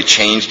fundamentally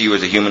changed you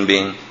as a human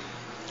being?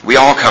 We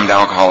all come to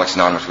Alcoholics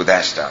Anonymous with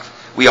that stuff.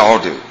 We all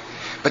do.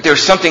 But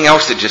there's something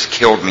else that just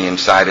killed me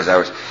inside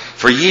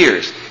for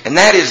years. And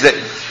that is that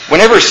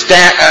whenever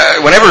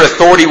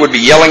authority would be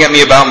yelling at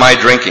me about my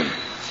drinking,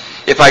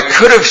 if I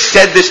could have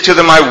said this to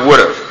them, I would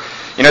have.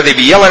 You know, they'd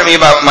be yelling at me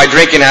about my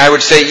drinking, and I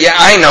would say, yeah,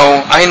 I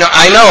know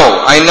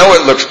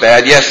it looks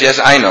bad. Yes,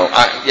 I know.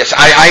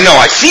 I know.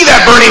 I see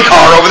that burning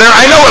car over there.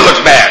 I know it looks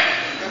bad.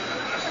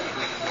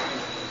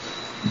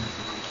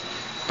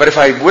 But if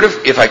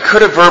I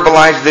could have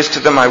verbalized this to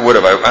them, I would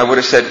have. I would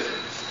have said,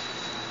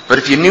 but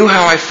if you knew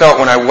how I felt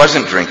when I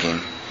wasn't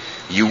drinking,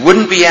 you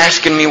wouldn't be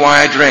asking me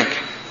why I drink.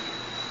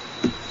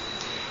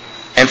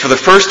 And for the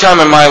first time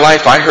in my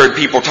life, I heard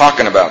people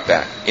talking about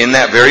that. In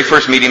that very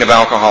first meeting of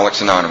Alcoholics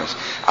Anonymous,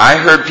 I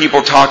heard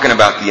people talking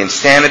about the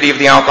insanity of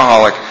the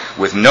alcoholic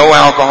with no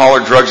alcohol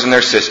or drugs in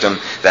their system,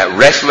 that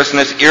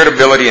restlessness,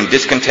 irritability, and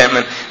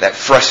discontentment, that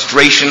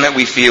frustration that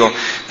we feel,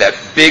 that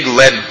big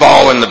lead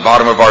ball in the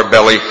bottom of our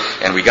belly,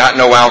 and we got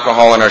no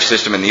alcohol in our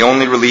system, and the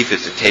only relief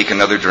is to take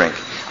another drink.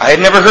 I had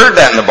never heard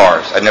that in the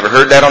bars. I'd never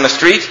heard that on the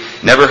streets,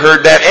 never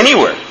heard that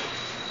anywhere.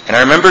 And I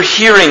remember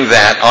hearing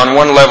that on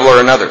one level or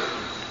another.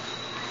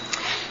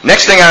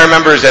 Next thing I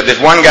remember is that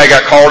this one guy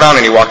got called on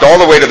and he walked all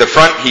the way to the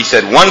front. He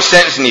said one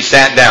sentence and he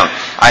sat down.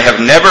 I have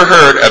never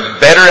heard a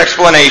better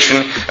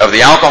explanation of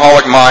the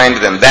alcoholic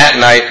mind than that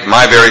night,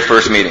 my very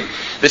first meeting.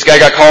 This guy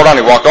got called on,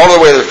 he walked all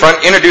the way to the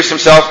front, introduced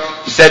himself,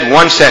 said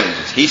one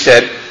sentence. He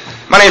said,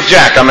 "My name's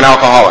Jack, I'm an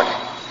alcoholic.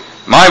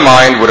 My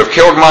mind would have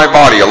killed my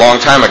body a long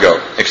time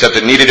ago, except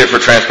it needed it for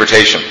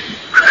transportation."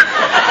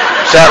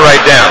 Sat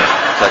right down.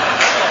 It's like,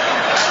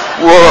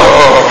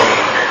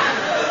 whoa.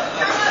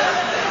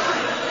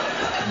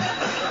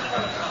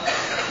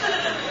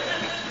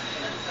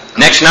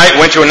 Next night,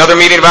 went to another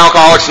meeting of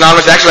Alcoholics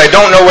Anonymous. Actually, I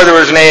don't know whether it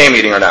was an AA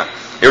meeting or not.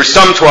 It was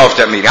some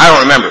 12-step meeting. I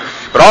don't remember.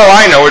 But all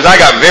I know is I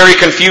got very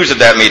confused at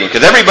that meeting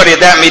because everybody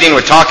at that meeting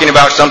was talking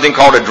about something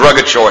called a drug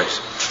of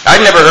choice.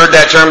 I'd never heard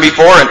that term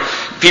before, and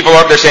people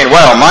up there saying,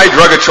 well, my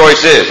drug of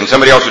choice is, and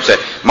somebody else would say,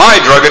 my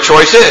drug of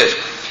choice is.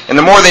 And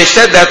the more they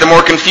said that, the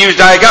more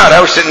confused I got. I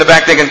was sitting in the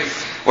back thinking,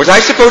 was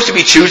I supposed to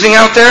be choosing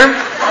out there?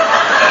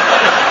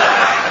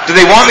 Do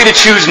they want me to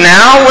choose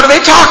now? What are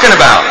they talking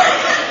about?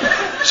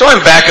 So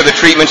I'm back at the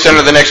treatment center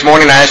the next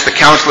morning. I asked the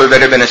counselor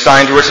that had been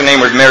assigned to us. Her name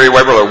was Mary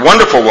Weber, a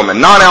wonderful woman,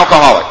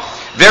 non-alcoholic,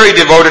 very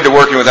devoted to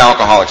working with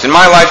alcoholics. In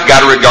my life,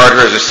 got to regard her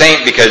as a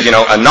saint because, you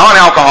know, a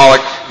non-alcoholic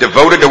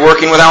devoted to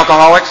working with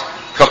alcoholics,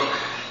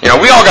 you know,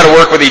 we all got to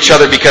work with each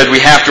other because we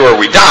have to or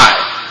we die.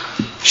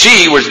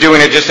 She was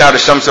doing it just out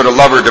of some sort of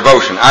love or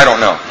devotion. I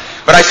don't know.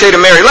 But I say to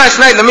Mary, last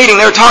night in the meeting,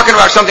 they were talking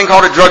about something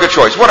called a drug of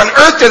choice. What on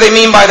earth do they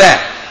mean by that?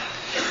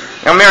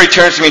 Now, Mary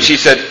turns to me and she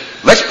said,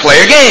 let's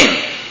play a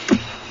game.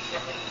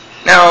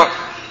 Now,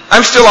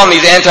 I'm still on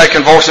these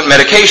anticonvulsant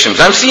medications.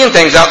 I'm seeing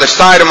things out the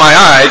side of my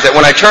eyes that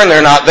when I turn,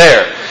 they're not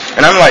there.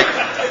 And I'm like,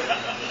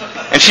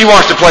 and she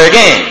wants to play a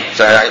game.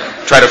 So I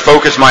try to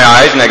focus my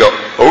eyes and I go,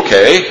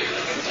 okay.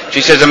 She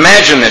says,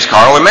 imagine this,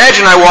 Karl.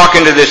 Imagine I walk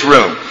into this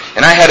room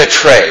and I had a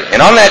tray. And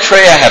on that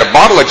tray I had a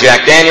bottle of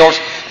Jack Daniels,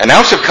 an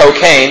ounce of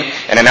cocaine,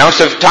 and an ounce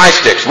of Thai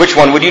sticks. Which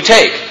one would you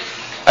take?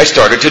 I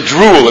started to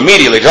drool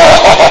immediately.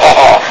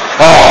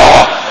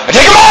 I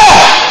take them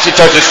all! She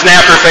starts to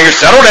snap her fingers,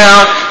 settle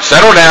down.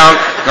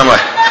 And I'm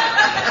like,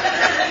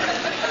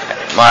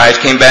 my eyes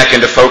came back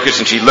into focus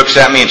and she looks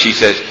at me and she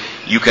says,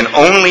 you can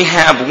only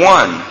have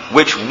one.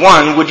 Which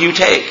one would you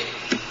take?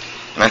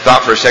 And I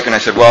thought for a second, I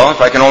said, well, if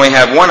I can only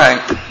have one,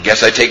 I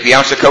guess I take the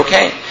ounce of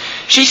cocaine.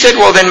 She said,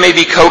 well, then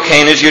maybe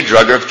cocaine is your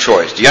drug of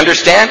choice. Do you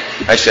understand?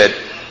 I said,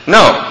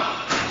 no.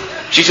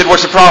 She said,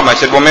 what's the problem? I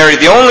said, well, Mary,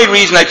 the only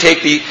reason I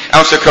take the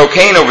ounce of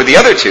cocaine over the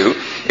other two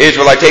is,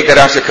 well, I take that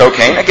ounce of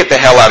cocaine, I get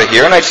the hell out of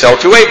here, and I'd sell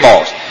 2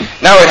 8-balls.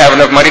 Now I'd have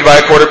enough money to buy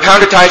a quarter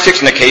pound of Thai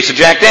sticks and a case of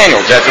Jack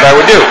Daniels. That's what I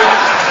would do.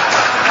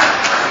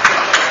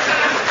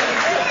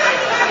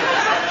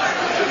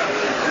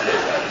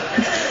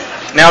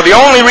 Now, the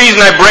only reason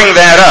I bring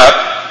that up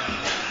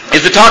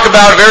is to talk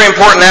about a very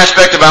important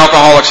aspect of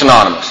Alcoholics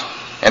Anonymous,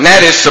 and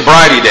that is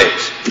sobriety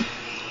dates.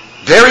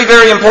 Very,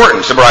 very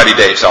important sobriety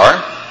dates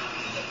are.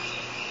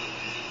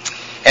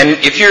 And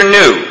if you're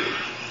new,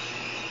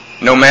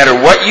 no matter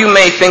what you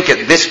may think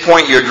at this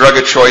point your drug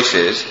of choice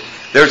is,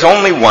 there's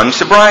only one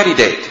sobriety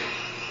date.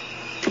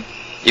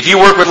 If you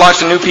work with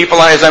lots of new people,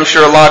 as I'm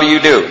sure a lot of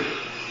you do,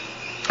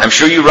 I'm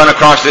sure you run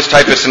across this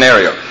type of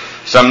scenario.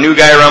 Some new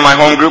guy around my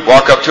home group,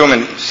 walk up to him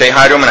and say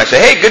hi to him, and I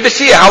say, hey, good to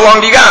see you. How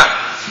long do you got?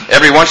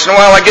 Every once in a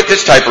while I get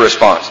this type of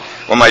response.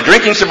 Well, my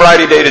drinking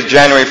sobriety date is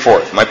January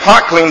 4th. My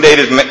pot clean date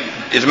is May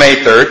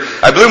 3rd.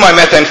 I blew my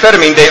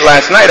methamphetamine date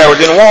last night. I was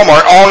in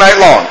Walmart all night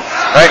long.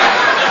 Right?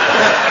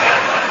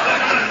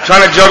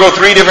 Trying to juggle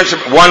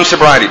one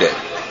sobriety date.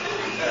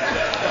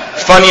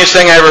 Funniest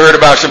thing I ever heard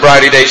about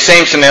sobriety date,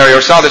 same scenario.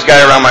 Saw this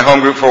guy around my home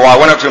group for a while.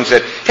 Went up to him and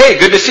said, hey,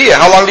 good to see you.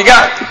 How long do you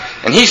got?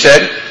 And he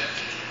said,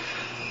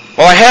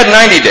 well, I had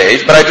 90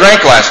 days, but I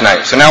drank last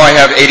night, so now I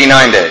have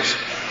 89 days.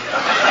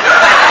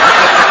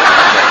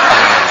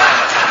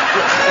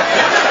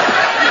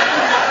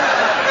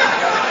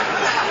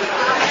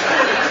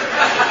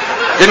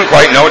 Didn't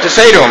quite know what to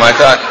say to him. I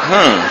thought,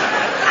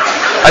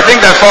 I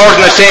think that falls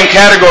in the same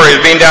category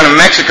as being down in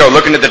Mexico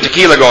looking at the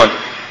tequila going,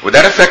 would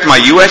that affect my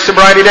U.S.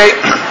 sobriety date?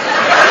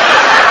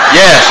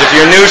 Yes, if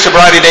your new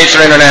sobriety dates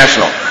are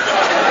international.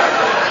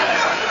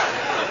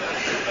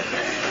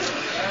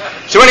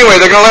 So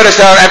anyway, they're going to let us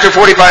out, after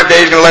 45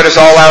 days, going to let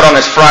us all out on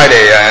this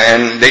Friday.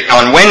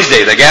 On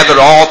Wednesday, they gathered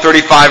all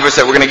 35 of us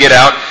that were going to get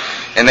out,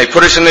 and they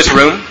put us in this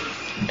room,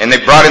 and they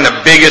brought in the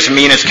biggest,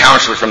 meanest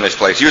counselor from this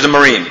place. He was a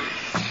Marine.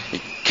 He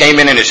came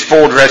in his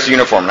full dress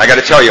uniform. And I got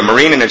to tell you, a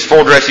Marine in his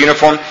full dress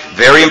uniform,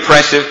 very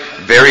impressive,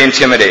 very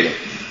intimidating.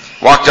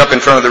 Walked up in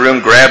front of the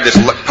room, grabbed this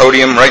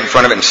podium right in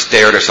front of it, and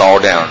stared us all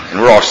down. And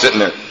we're all sitting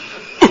there.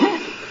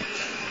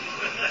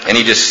 And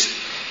he just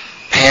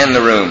panned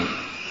the room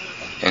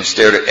and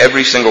stared at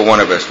every single one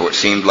of us for what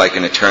seemed like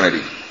an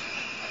eternity.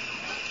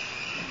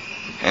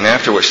 And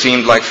after what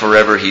seemed like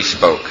forever, he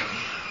spoke.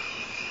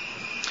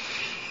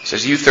 He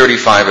says, you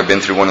 35 have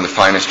been through one of the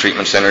finest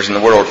treatment centers in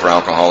the world for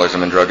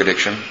alcoholism and drug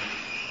addiction.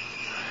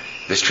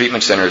 This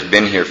treatment center has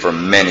been here for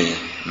many,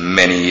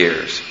 many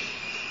years.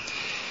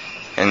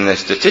 And the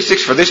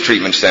statistics for this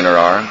treatment center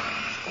are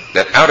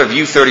that out of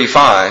you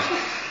 35,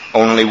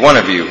 only one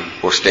of you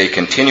will stay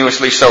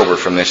continuously sober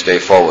from this day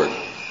forward.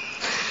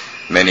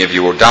 Many of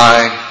you will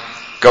die,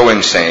 go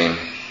insane,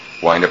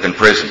 wind up in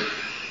prison.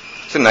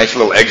 It's a nice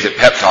little exit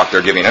pep talk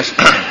they're giving us.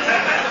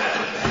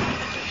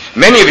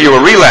 Many of you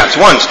will relapse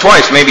once,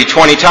 twice, maybe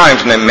 20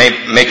 times, and then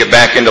make it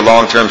back into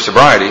long-term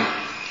sobriety.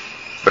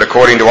 But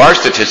according to our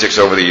statistics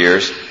over the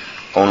years,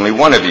 only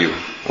one of you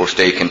will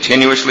stay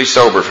continuously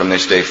sober from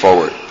this day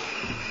forward.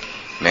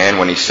 Man,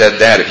 when he said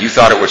that, if you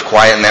thought it was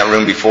quiet in that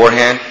room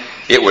beforehand,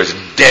 it was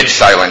dead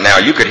silent now.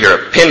 You could hear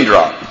a pin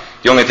drop.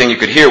 The only thing you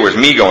could hear was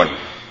me going,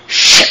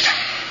 shit.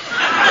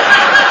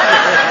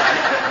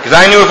 Because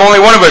I knew if only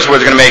one of us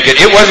was going to make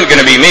it, it wasn't going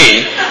to be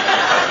me.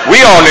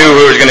 We all knew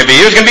who it was going to be.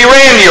 It was going to be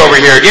Randy over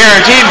here.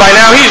 Guaranteed by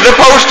now he's the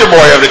poster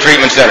boy of the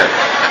treatment center.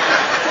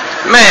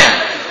 Man.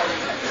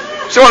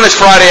 So on this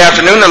Friday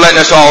afternoon, they're letting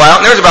us all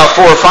out, and there was about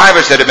 4 or 5 of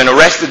us that had been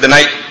arrested the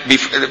night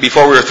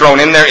before we were thrown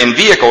in there in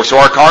vehicles,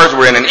 so our cars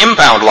were in an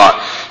impound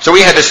lot. So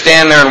we had to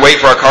stand there and wait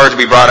for our cars to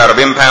be brought out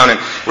of impound, and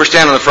we're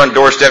standing on the front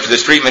doorsteps of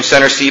this treatment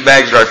center, sea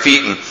bags at our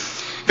feet, and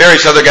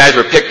various other guys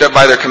were picked up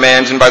by their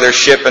commands and by their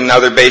ship and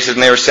other bases,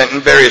 and they were sent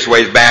in various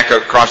ways back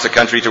across the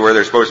country to where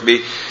they're supposed to be.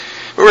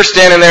 We were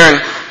standing there,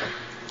 and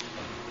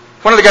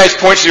one of the guys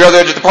points to the other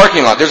edge of the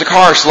parking lot. There's a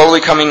car slowly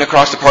coming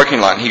across the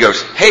parking lot, and he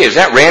goes, hey, is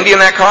that Randy in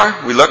that car?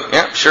 We look,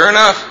 yeah, sure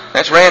enough,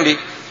 that's Randy.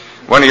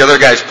 One of the other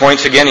guys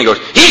points again, he goes,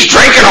 he's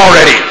drinking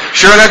already!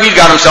 Sure enough, he's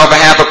got himself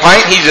a half a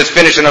pint, he's just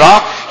finishing it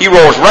off. He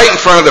rolls right in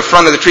front of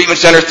the treatment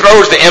center,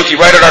 throws the empty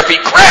right at our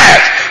feet,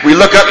 crash! We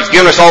look up, he's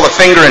giving us all the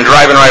finger and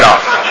driving right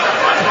off.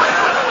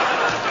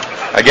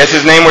 I guess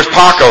his name was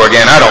Paco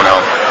again, I don't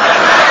know.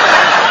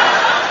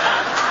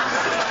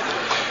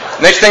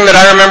 Next thing that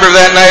I remember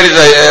that night is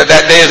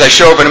that day as I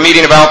show up at a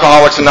meeting of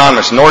Alcoholics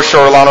Anonymous, North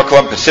Shore Alano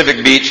Club,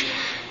 Pacific Beach,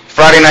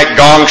 Friday night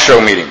gong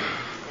show meeting.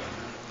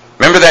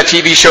 Remember that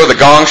TV show, The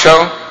Gong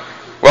Show?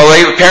 Well,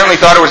 they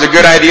apparently thought it was a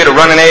good idea to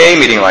run an AA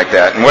meeting like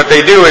that. And what they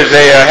do is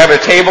they have a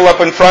table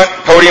up in front,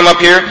 podium up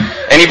here.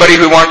 Anybody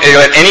they want,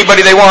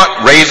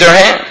 raise their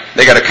hand.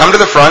 They got to come to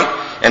the front,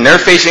 and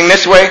they're facing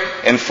this way,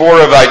 and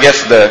 4 of, I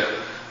guess, the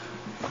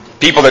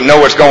people that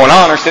know what's going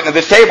on are sitting at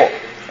this table.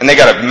 And they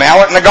got a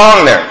mallet and a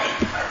gong there.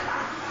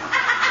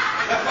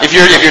 If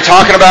you're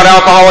talking about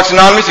Alcoholics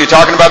Anonymous, if you're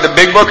talking about the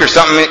big book or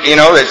something,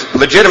 that's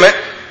legitimate,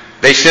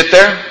 they sit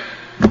there,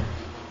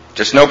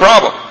 just no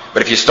problem.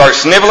 But if you start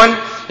sniveling,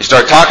 you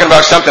start talking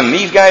about something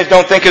these guys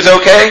don't think is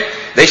okay,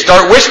 they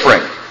start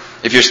whispering.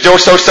 If you're still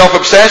so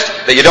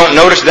self-obsessed that you don't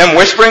notice them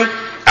whispering,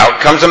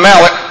 out comes a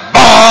mallet,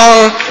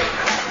 bong!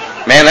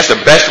 Man, that's the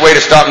best way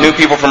to stop new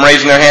people from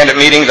raising their hand at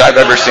meetings I've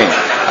ever seen.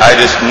 I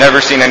just never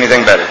seen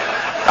anything better.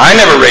 I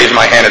never raised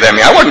my hand at that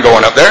meeting. I wasn't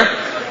going up there.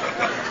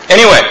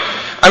 Anyway,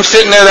 I'm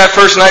sitting there that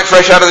first night,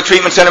 fresh out of the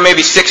treatment center,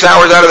 maybe 6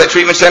 hours out of that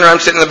treatment center. I'm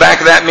sitting in the back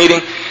of that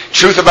meeting.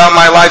 Truth about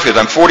my life is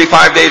I'm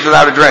 45 days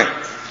without a drink.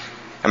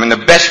 I'm in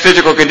the best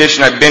physical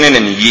condition I've been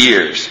in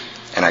years.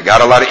 And I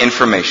got a lot of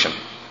information.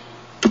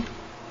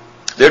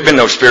 There had been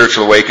no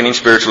spiritual awakening,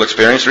 spiritual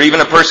experience, or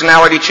even a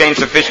personality change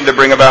sufficient to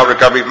bring about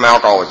recovery from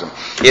alcoholism.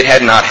 It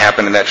had not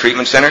happened in that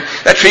treatment center.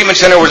 That treatment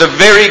center was a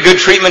very good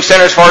treatment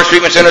center as far as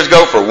treatment centers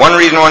go for one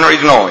reason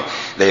only.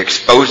 They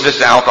exposed us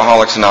to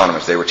Alcoholics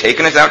Anonymous. They were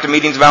taking us out to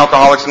meetings of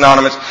Alcoholics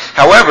Anonymous.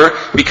 However,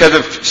 because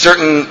of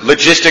certain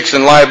logistics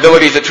and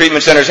liabilities that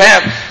treatment centers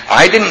have,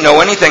 I didn't know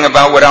anything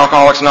about what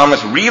Alcoholics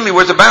Anonymous really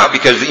was about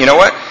because, you know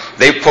what?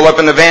 They pull up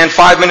in the van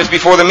 5 minutes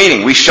before the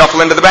meeting. We shuffle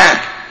into the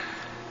back.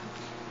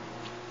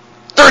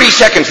 30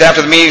 seconds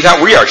after the meeting's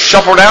out, we are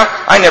shuffled out.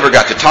 I never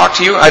got to talk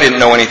to you. I didn't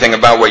know anything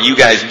about what you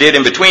guys did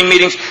in between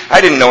meetings.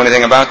 I didn't know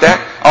anything about that.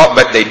 Oh,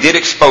 but they did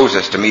expose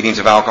us to meetings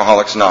of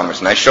Alcoholics Anonymous.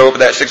 And I show up at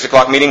that 6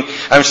 o'clock meeting.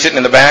 I'm sitting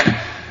in the back.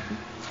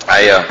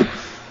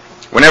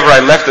 Whenever I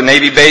left the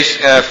Navy base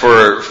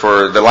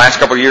for the last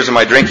couple of years of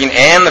my drinking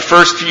and the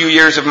first few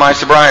years of my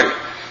sobriety,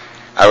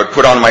 I would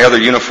put on my other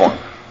uniform.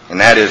 And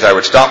that is, I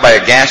would stop by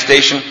a gas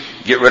station,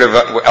 get rid of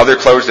other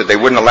clothes that they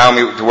wouldn't allow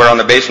me to wear on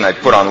the base, and I'd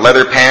put on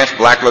leather pants,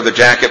 black leather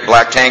jacket,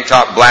 black tank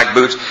top, black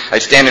boots.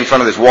 I'd stand in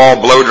front of this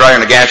wall blow dryer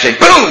in a gas station,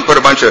 boom, put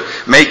a bunch of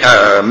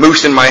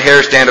mousse in my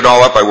hair, stand it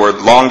all up. I wore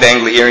long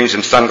dangly earrings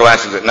and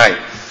sunglasses at night.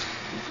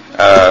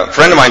 A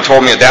friend of mine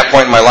told me at that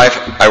point in my life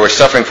I was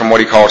suffering from what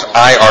he calls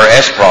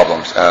IRS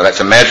problems. That's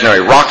imaginary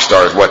rock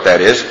star is what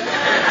that is.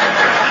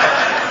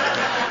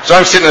 So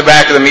I'm sitting in the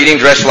back of the meeting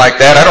dressed like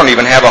that. I don't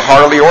even have a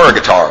Harley or a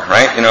guitar,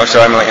 right? You know,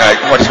 so I'm like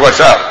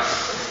what's up?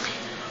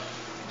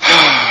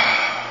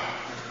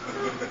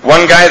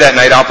 One guy that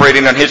night,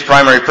 operating on his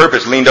primary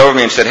purpose, leaned over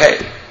me and said,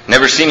 "Hey,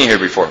 never seen you here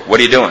before. What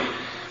are you doing?"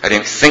 I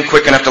didn't think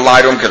quick enough to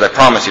lie to him because I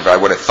promise you, if I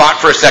would have thought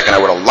for a second, I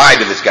would have lied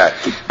to this guy.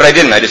 But I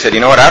didn't. I just said, "You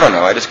know what? I don't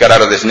know. I just got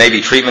out of this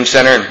Navy treatment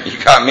center and you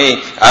got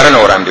me. I don't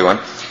know what I'm doing."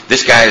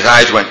 This guy's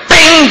eyes went,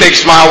 bing! Big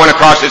smile went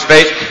across his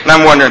face. And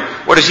I'm wondering,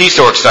 what is he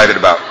so excited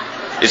about?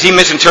 Is he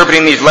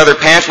misinterpreting these leather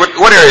pants? What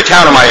area of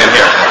town am I in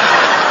here?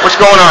 What's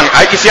going on?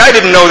 I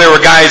didn't know there were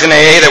guys in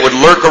AA that would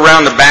lurk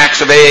around the backs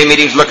of AA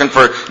meetings looking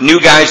for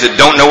new guys that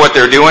don't know what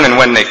they're doing, and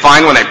when they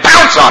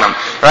bounce on them,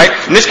 right?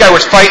 And this guy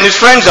was fighting his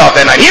friends off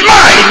that night. He's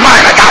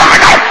mine, I got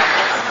him.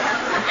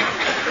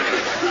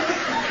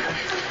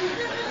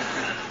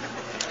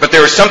 But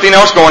there was something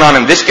else going on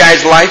in this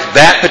guy's life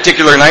that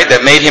particular night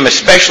that made him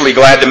especially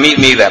glad to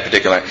meet me that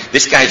particular night.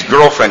 This guy's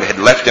girlfriend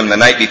had left him the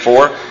night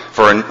before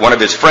for one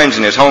of his friends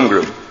in his home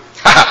group.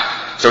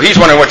 So he's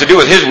wondering what to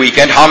do with his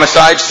weekend.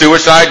 Homicide,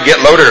 suicide,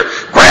 get loaded, or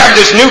grab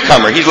this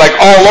newcomer. He's like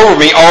all over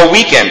me all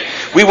weekend.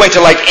 We went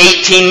to like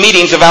 18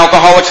 meetings of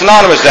Alcoholics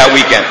Anonymous that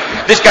weekend.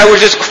 This guy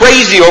was just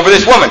crazy over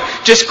this woman.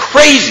 Just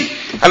crazy.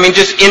 I mean,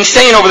 just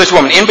insane over this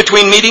woman. In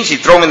between meetings, he'd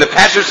throw him in the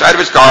passenger side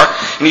of his car,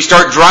 and he'd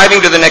start driving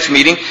to the next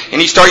meeting,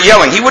 and he'd start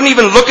yelling. He wouldn't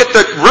even look at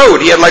the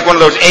road. He had like one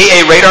of those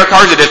AA radar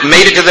cars that just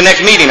made it to the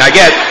next meeting, I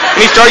guess.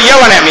 And he'd start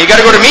yelling at me. You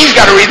gotta go to meetings, you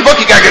gotta read the book,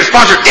 you gotta get a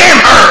sponsor. Damn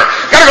her!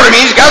 Gotta go to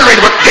meetings, you gotta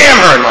read the book. Damn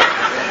her! And like,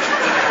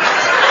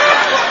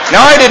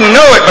 now, I didn't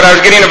know it, but I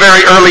was getting a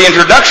very early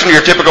introduction to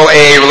your typical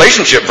AA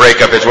relationship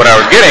breakup is what I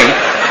was getting.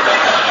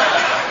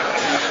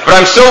 But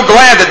I'm so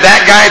glad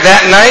that guy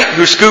that night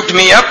who scooped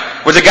me up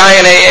was a guy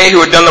in AA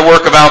who had done the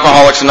work of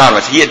Alcoholics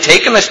Anonymous. He had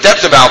taken the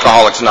steps of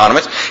Alcoholics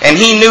Anonymous, and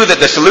he knew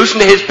that the solution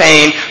to his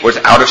pain was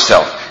out of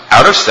self.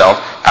 Out of self,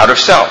 out of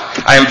self.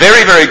 I am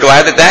very, very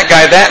glad that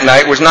guy that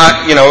night was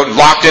not,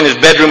 locked in his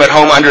bedroom at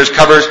home under his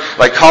covers,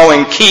 like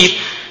calling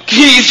Keith,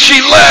 she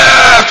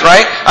left,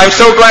 right? I'm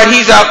so glad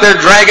he's out there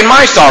dragging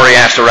my sorry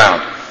ass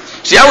around.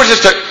 See, I was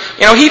just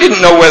he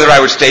didn't know whether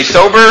I would stay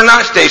sober or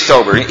not stay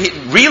sober. It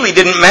really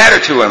didn't matter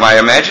to him, I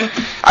imagine.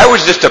 I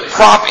was just a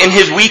prop in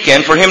his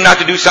weekend for him not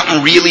to do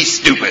something really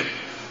stupid.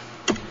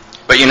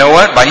 But you know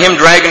what? By him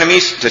dragging me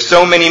to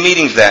so many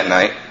meetings that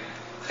night,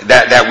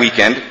 that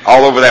weekend,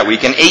 all over that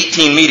weekend,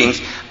 18 meetings,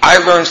 I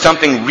learned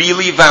something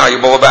really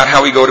valuable about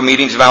how we go to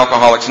meetings of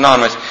Alcoholics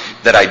Anonymous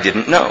that I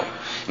didn't know.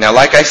 Now,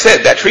 like I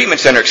said, that treatment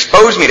center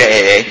exposed me to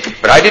AA,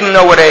 but I didn't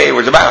know what AA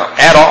was about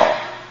at all.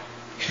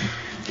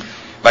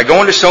 By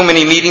going to so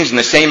many meetings in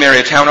the same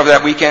area of town over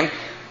that weekend,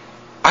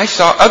 I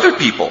saw other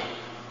people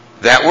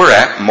that were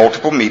at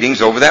multiple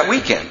meetings over that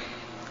weekend.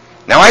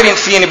 Now, I didn't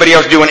see anybody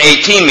else doing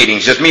 18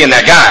 meetings, just me and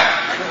that guy.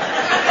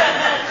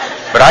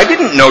 But I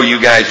didn't know you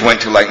guys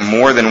went to like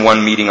more than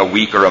one meeting a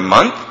week or a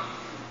month.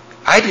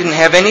 I didn't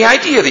have any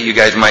idea that you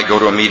guys might go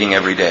to a meeting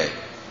every day.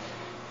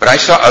 But I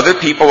saw other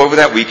people over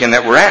that weekend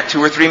that were at 2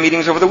 or 3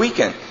 meetings over the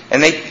weekend.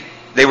 And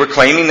they were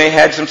claiming they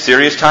had some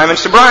serious time in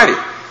sobriety.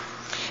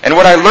 And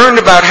what I learned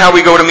about how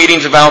we go to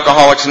meetings of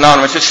Alcoholics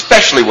Anonymous,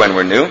 especially when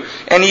we're new,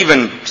 and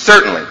even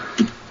certainly,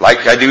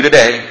 like I do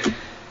today,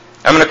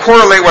 I'm going to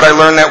correlate what I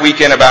learned that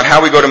weekend about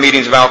how we go to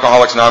meetings of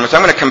Alcoholics Anonymous.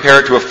 I'm going to compare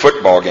it to a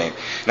football game.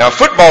 Now, a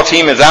football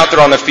team is out there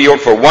on the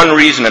field for one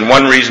reason and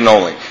one reason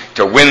only,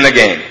 to win the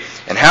game.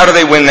 And how do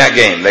they win that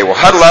game? They will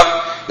huddle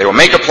up, they will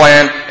make a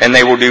plan, and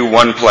they will do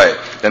one play.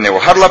 then they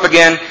will huddle up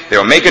again, they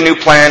will make a new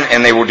plan,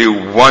 and they will do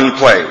one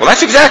play. Well,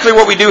 that's exactly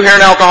what we do here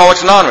in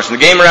Alcoholics Anonymous. And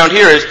the game around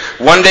here is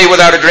one day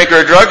without a drink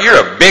or a drug, you're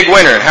a big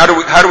winner. And how do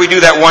we do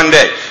that one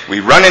day?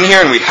 We run in here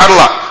and we huddle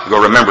up. We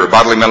go, remember,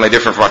 bodily, mentally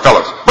different from our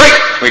fellows. Break!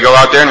 We go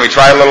out there and we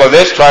try a little of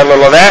this, try a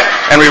little of that,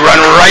 and we run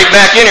right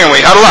back in here and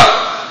we huddle up.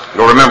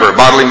 We go, remember,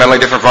 bodily, mentally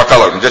different from our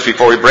fellows. And just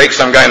before we break,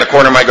 some guy in the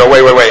corner might go,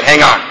 wait,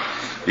 hang on.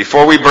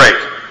 Before we break,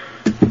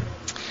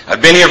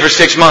 I've been here for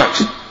 6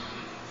 months.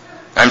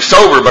 I'm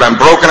sober, but I'm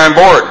broke and I'm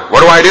bored.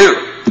 What do I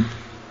do?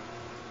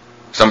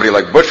 Somebody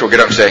like Butch will get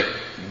up and say,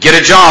 get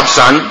a job,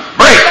 son.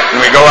 Break! And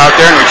we go out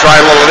there and we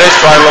try a little of this,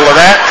 try a little of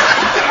that,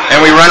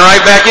 and we run right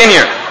back in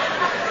here.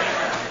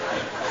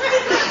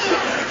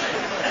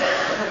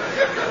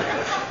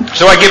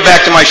 So I get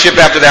back to my ship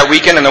after that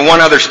weekend, and the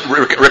one other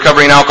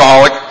recovering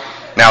alcoholic.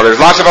 Now, there's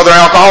lots of other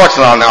alcoholics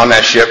on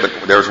that ship,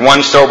 but there was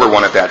one sober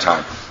one at that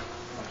time.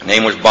 His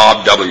name was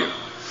Bob W.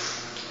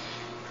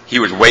 He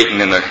was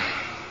waiting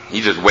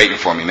he's just waiting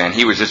for me, man.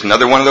 He was just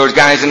another one of those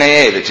guys in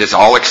AA that's just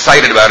all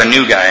excited about a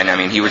new guy. And I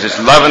mean, he was just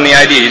loving the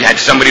idea he had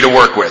somebody to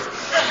work with.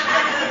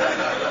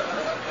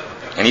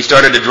 And he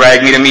started to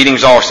drag me to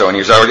meetings also, and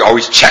he was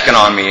always checking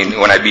on me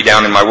when I'd be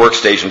down in my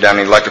workstation down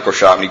in the electrical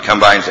shop, and he'd come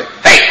by and say,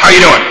 hey, how you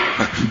doing?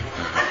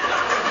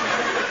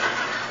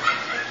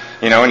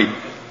 And he'd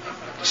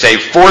say,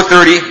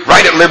 4:30,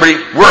 right at Liberty,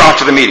 we're off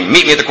to the meeting.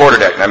 Meet me at the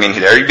quarterdeck. And I mean,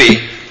 there he'd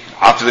be.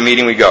 Off to the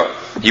meeting we go.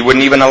 He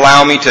wouldn't even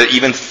allow me to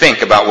even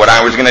think about what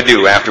I was going to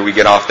do after we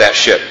get off that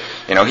ship.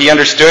 He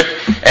understood.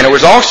 And it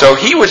was also,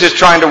 he was just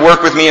trying to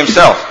work with me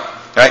himself.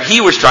 Right?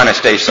 He was trying to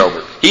stay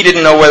sober. He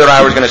didn't know whether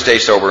I was going to stay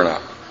sober or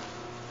not.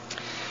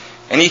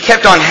 And he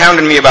kept on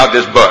hounding me about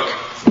this book,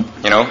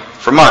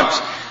 for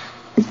months.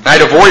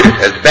 I'd avoid it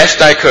as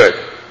best I could.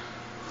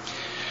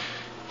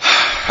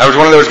 I was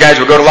one of those guys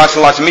who would go to lots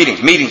and lots of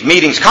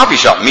meetings, coffee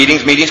shop,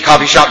 meetings,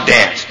 coffee shop,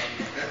 dance.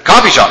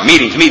 Coffee shop,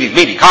 meetings,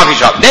 coffee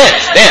shop,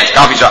 dance,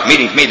 coffee shop,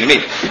 meetings.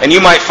 And you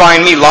might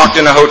find me locked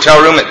in a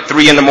hotel room at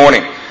 3 a.m.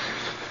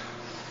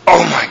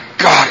 Oh my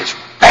God, it's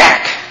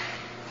back.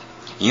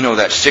 You know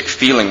that sick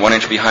feeling 1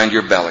 inch behind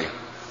your belly.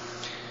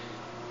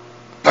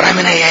 But I'm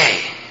in AA.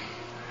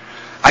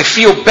 I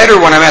feel better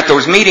when I'm at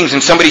those meetings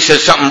and somebody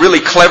says something really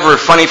clever or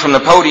funny from the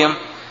podium.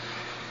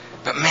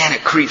 But man,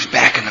 it creeps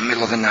back in the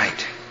middle of the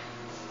night.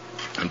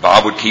 And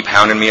Bob would keep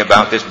hounding me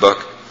about this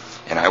book,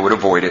 and I would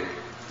avoid it.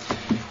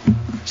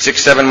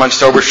 6-7 months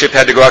sober, ship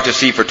had to go out to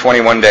sea for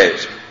 21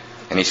 days.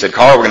 And he said,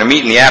 Karl, we're going to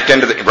meet in the aft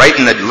end of right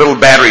in the little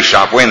battery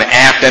shop, way in the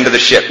aft end of the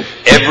ship.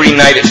 Every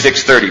night at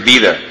 6:30, be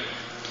there.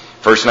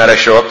 First night I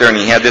show up there, and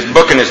he had this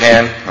book in his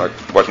hand. Well,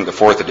 it wasn't the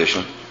 4th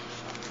edition.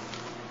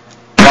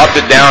 Dropped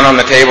it down on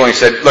the table, and he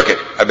said, look,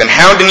 I've been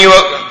hounding you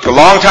for a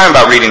long time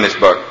about reading this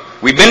book.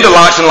 We've been to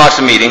lots and lots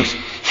of meetings.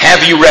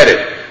 Have you read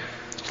it?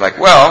 It's like,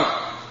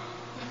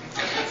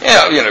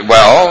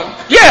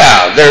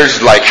 yeah,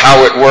 there's like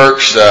how it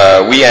works.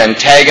 We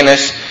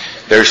antagonists.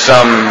 There's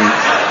some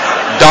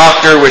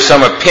doctor with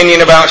some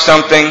opinion about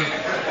something.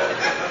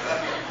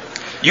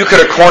 You could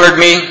have cornered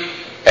me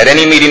at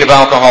any meeting of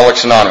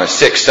Alcoholics Anonymous,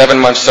 6-7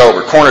 months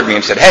sober, cornered me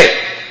and said, hey,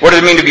 what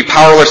does it mean to be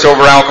powerless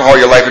over alcohol?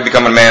 Your life would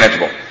become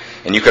unmanageable.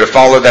 And you could have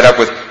followed that up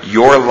with,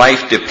 your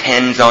life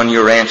depends on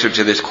your answer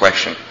to this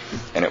question.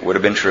 And it would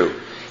have been true.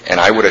 And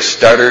I would have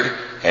stuttered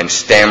and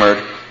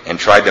stammered and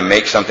tried to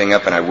make something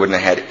up, and I wouldn't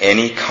have had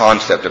any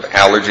concept of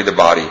allergy of the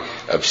body,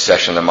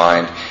 obsession of the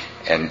mind,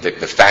 and the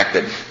fact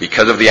that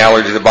because of the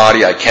allergy of the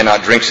body, I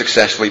cannot drink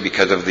successfully.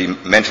 Because of the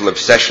mental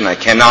obsession, I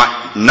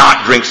cannot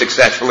not drink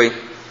successfully.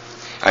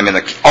 I'm in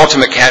the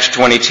ultimate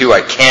catch-22.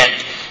 I can't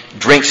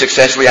drink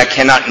successfully. I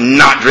cannot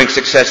not drink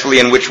successfully.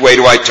 In which way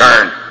do I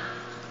turn?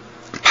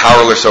 I'm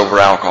powerless over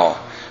alcohol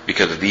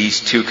because of these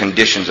two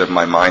conditions of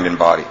my mind and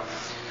body.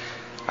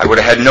 I would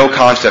have had no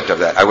concept of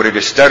that. I would have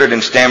just stuttered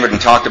and stammered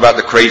and talked about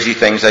the crazy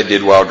things I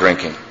did while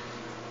drinking.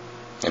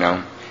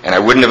 And I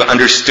wouldn't have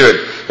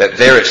understood that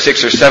there at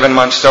 6 or 7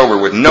 months sober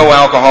with no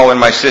alcohol in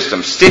my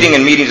system, sitting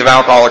in meetings of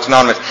Alcoholics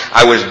Anonymous,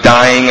 I was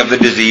dying of the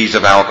disease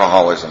of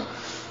alcoholism.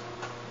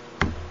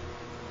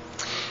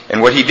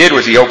 And what he did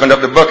was he opened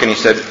up the book and he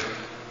said,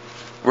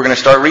 we're going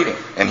to start reading.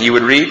 And he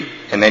would read,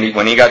 and then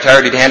when he got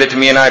tired, he'd hand it to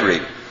me and I'd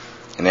read.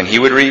 And then he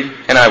would read,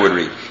 and I would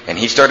read. And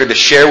he started to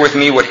share with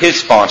me what his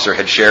sponsor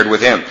had shared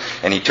with him.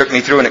 And he took me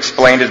through and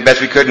explained as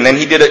best we could, and then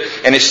he did it.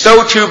 And it's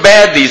so too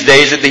bad these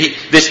days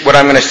that what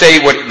I'm going to say,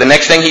 the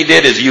next thing he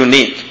did is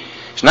unique.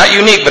 It's not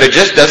unique, but it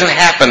just doesn't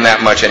happen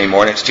that much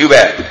anymore, and it's too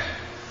bad.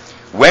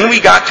 When we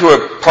got to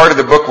a part of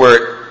the book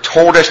where it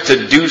told us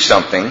to do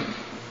something,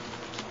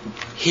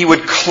 he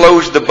would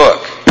close the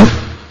book,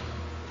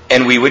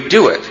 and we would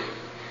do it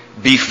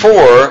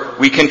before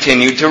we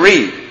continued to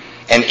read.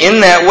 And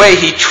in that way,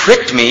 he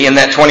tricked me in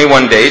that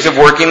 21 days of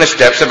working the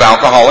steps of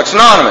Alcoholics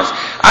Anonymous.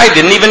 I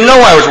didn't even know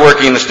I was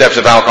working the steps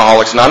of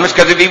Alcoholics Anonymous,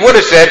 because if he would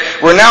have said,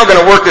 we're now going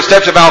to work the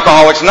steps of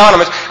Alcoholics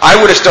Anonymous, I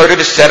would have started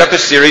to set up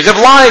a series of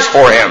lies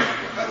for him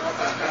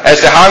as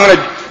to how I'm going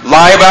to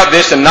lie about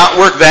this and not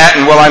work that,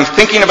 and I'm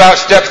thinking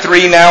about step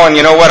 3 now, and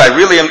you know what, I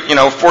really am,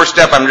 4th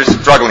step, I'm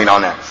just struggling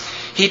on that.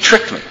 He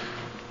tricked me.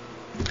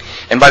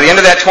 And by the end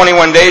of that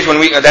 21 days, when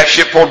that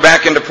ship pulled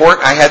back into port,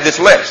 I had this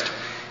list.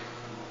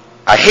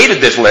 I hated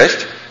this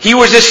list. He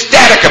was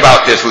ecstatic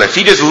about this list.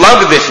 He just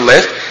loved this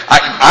list.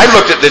 I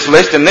looked at this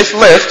list, and this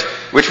list,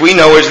 which we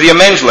know is the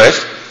amends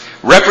list,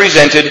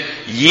 represented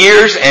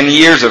years and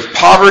years of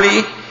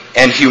poverty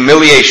and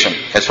humiliation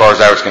as far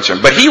as I was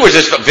concerned. But he was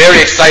just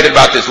very excited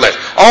about this list,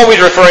 always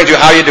referring to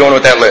how you doing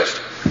with that list.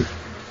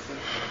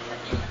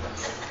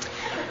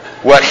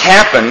 What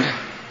happened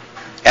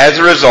as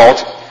a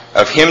result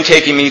of him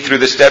taking me through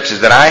the steps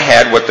is that I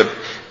had what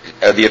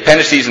the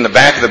appendices in the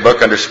back of the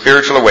book under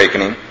Spiritual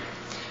Awakening.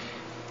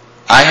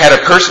 I had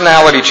a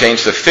personality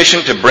change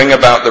sufficient to bring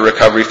about the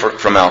recovery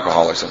from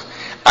alcoholism.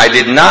 I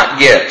did not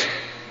get,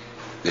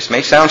 this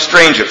may sound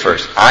strange at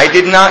first, I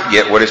did not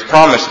get what is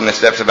promised in the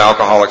steps of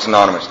Alcoholics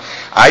Anonymous.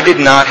 I did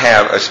not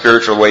have a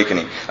spiritual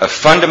awakening, a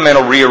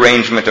fundamental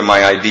rearrangement of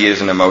my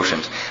ideas and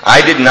emotions.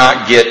 I did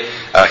not get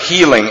a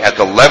healing at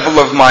the level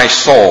of my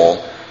soul,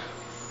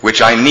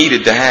 which I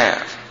needed to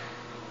have,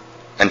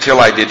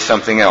 until I did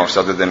something else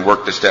other than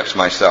work the steps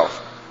myself.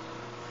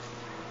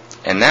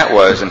 And that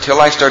was until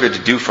I started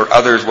to do for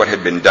others what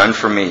had been done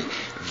for me.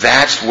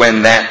 That's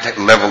when that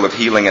level of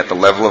healing at the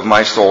level of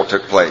my soul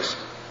took place.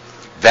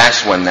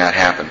 That's when that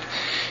happened.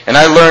 And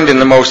I learned in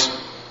the most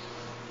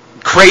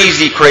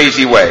crazy,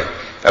 crazy way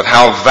of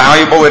how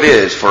valuable it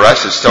is for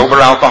us as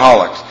sober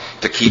alcoholics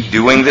to keep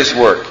doing this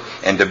work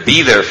and to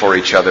be there for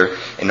each other,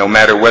 and no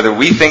matter whether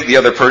we think the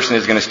other person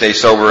is going to stay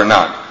sober or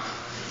not.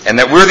 And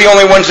that we're the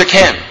only ones that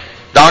can.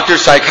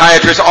 Doctors,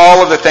 psychiatrists,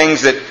 all of the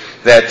things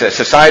that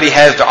society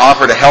has to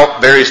offer to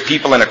help various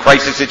people in a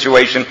crisis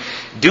situation,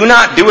 do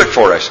not do it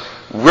for us.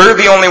 We're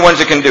the only ones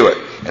that can do it.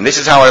 And this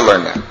is how I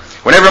learned that.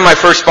 Whenever my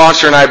first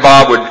sponsor and I,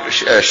 Bob, would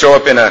show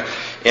up in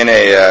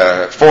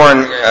a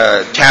foreign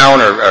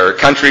town or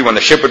country, when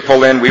the ship would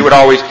pull in, we would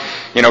always,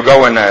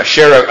 go and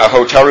share a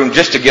hotel room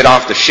just to get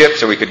off the ship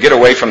so we could get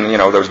away from,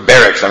 those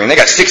barracks. I mean, they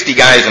got 60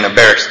 guys in a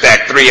barracks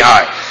stacked 3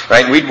 high,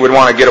 right? And we would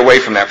want to get away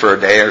from that for a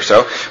day or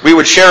so. We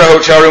would share a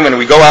hotel room, and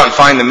we'd go out and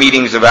find the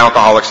meetings of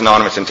Alcoholics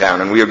Anonymous in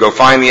town. And we would go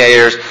find the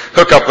AAers,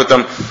 hook up with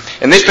them.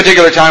 And this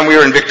particular time, we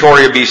were in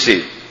Victoria,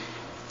 BC.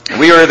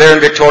 We were there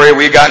in Victoria.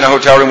 We got in a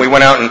hotel room. We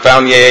went out and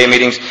found the AA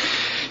meetings.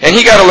 And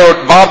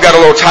Bob got a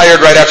little tired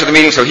right after the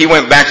meeting, so he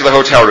went back to the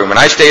hotel room. And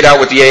I stayed out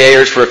with the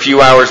AAers for a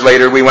few hours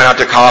later. We went out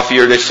to coffee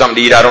or just something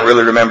to eat. I don't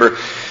really remember.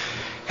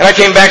 And I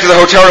came back to the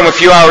hotel room a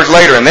few hours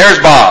later, and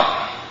there's Bob.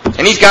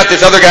 And he's got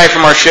this other guy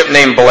from our ship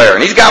named Blair.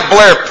 And he's got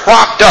Blair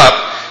propped up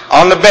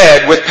on the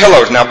bed with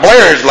pillows. Now,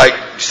 Blair is like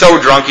so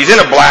drunk. He's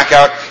in a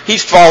blackout.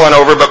 He's fallen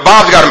over, but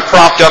Bob's got him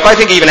propped up. I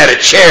think he even had a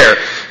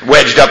chair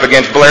wedged up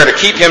against Blair to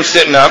keep him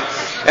sitting up.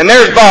 And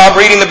there's Bob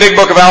reading the big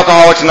book of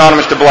Alcoholics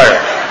Anonymous to Blair.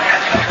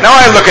 Now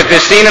I look at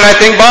this scene and I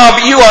think,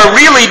 Bob, you are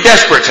really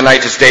desperate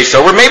tonight to stay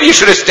sober. Maybe you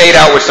should have stayed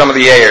out with some of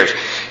the AAers.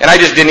 And I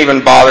just didn't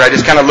even bother. I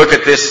just kind of look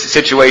at this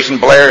situation.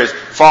 Blair is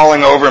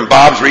falling over and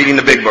Bob's reading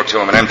the big book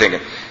to him. And I'm thinking,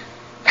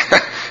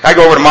 I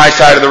go over to my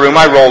side of the room,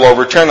 I roll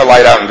over, turn the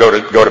light out and go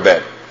to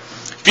bed.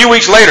 A few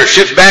weeks later,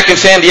 ship's back in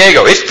San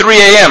Diego. It's 3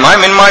 a.m.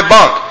 I'm in my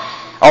bunk.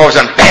 All of a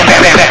sudden, bam,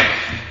 bam, bam, bam.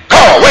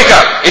 Karl, wake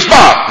up! It's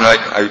Bob! And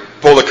I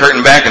pull the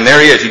curtain back and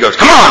there he is. He goes,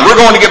 come on, we're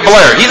going to get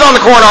Blair. He's on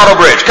the Coronado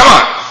Bridge. Come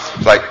on.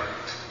 It's like,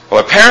 well,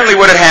 apparently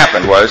what had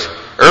happened was,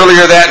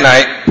 earlier that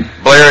night,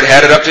 Blair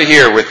had it up to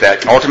here with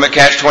that ultimate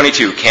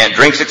catch-22. Can't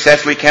drink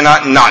successfully,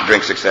 cannot not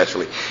drink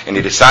successfully. And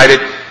he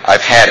decided,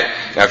 I've had it.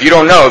 Now, if you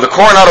don't know, the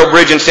Coronado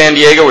Bridge in San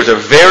Diego is a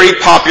very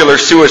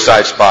popular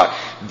suicide spot.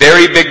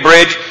 Very big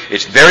bridge.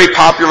 It's very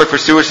popular for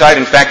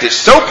suicide. In fact, it's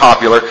so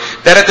popular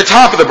that at the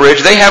top of the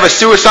bridge, they have a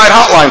suicide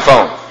hotline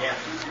phone.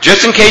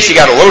 Just in case you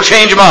got a little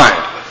change of mind.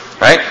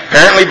 Right?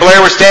 Apparently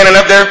Blair was standing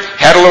up there,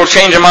 had a little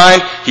change of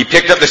mind. He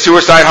picked up the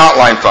suicide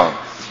hotline phone.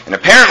 And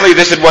apparently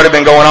this is what had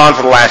been going on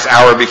for the last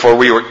hour before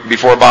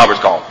Bob was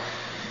called.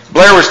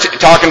 Blair was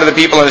talking to the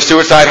people on the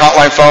suicide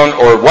hotline phone,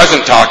 or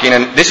wasn't talking,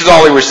 and this is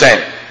all he was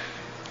saying.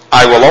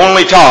 I will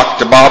only talk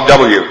to Bob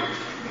W.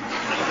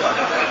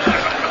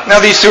 Now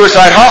these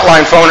suicide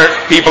hotline phone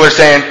people are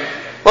saying,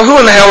 well, who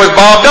in the hell is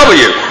Bob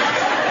W?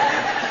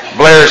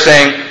 Blair is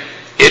saying,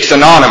 it's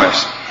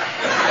anonymous.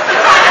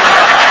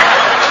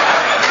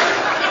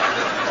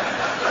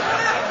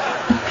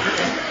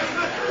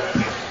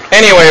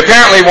 Anyway,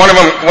 apparently one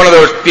of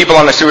those people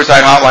on the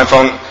suicide hotline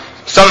phone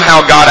somehow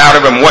got out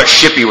of him what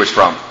ship he was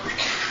from.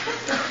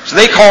 So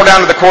they call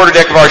down to the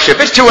quarterdeck of our ship.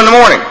 It's 2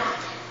 a.m.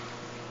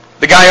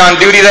 The guy on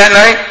duty that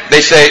night, they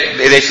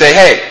say,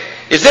 hey,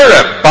 is there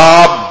a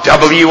Bob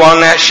W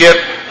on that ship?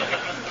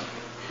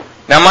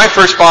 Now my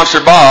first sponsor,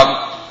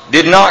 Bob,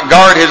 did not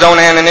guard his own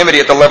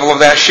anonymity at the level of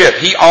that ship.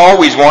 He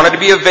always wanted to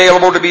be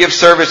available to be of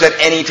service at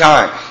any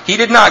time. He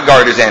did not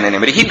guard his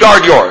anonymity. He'd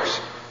guard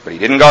yours. But he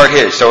didn't guard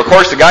his. So, of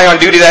course, the guy on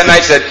duty that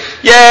night said,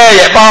 yeah,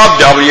 Bob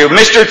W.,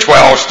 Mr.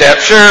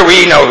 12-Step, sure,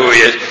 we know who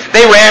he is.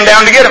 They ran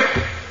down to get him.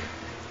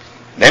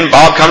 Then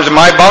Bob comes to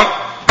my bunk.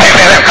 Bam,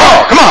 bam, bam,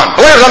 Karl, come on.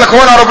 Blair's on the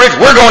Coronado Bridge.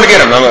 We're going to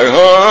get him. I'm like,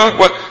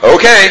 what?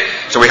 Okay.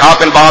 So we hop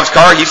in Bob's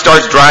car. He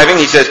starts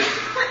driving. He says,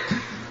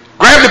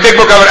 grab grab the big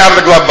book out of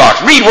the glove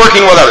box. Read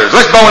Working with Others.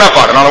 Let's bone up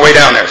on it on the way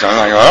down there. So I'm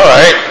like, all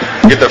right.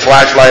 Get the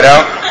flashlight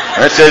out.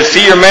 And it says,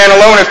 see your man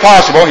alone if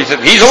possible. He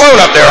said, he's alone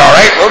up there, all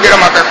right. We'll get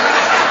him up there.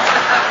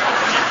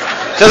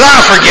 Says,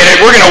 I'll forget it.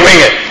 We're going to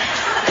wing it.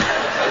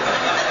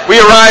 We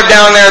arrived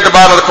down there at the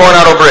bottom of the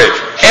Coronado Bridge.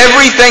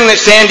 Everything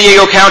that San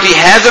Diego County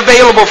has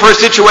available for a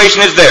situation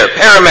is there.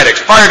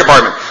 Paramedics, fire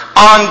department,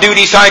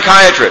 on-duty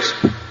psychiatrists.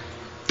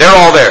 They're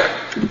all there.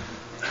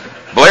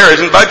 Blair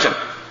isn't budging.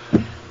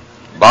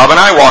 Bob and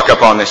I walk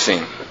up on this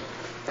scene.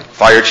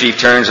 Fire chief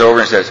turns over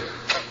and says,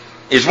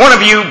 is one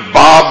of you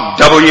Bob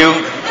W.?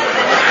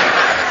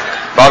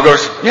 Bob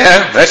goes,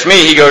 yeah, that's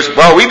me. He goes,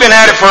 well, we've been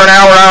at it for an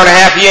hour and a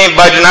half. He ain't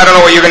budging. I don't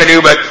know what you're going to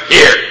do, but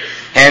here.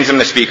 Hands him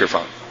the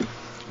speakerphone.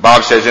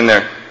 Bob says in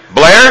there,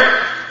 Blair?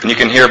 And you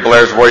can hear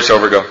Blair's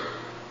voiceover go,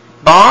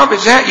 Bob,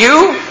 is that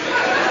you?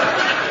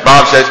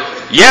 Bob says,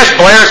 yes,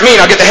 Blair, it's me.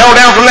 Now get the hell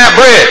down from that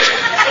bridge.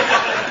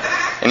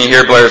 And you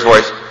hear Blair's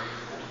voice,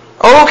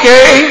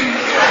 okay.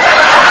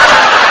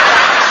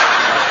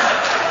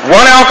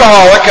 One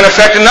alcoholic can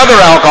affect another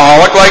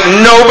alcoholic like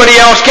nobody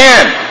else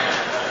can.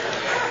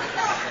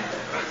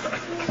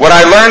 What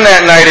I learned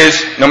that night is,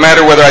 no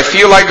matter whether I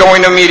feel like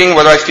going to a meeting,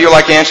 whether I feel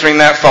like answering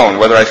that phone,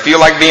 whether I feel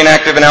like being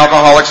active in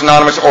Alcoholics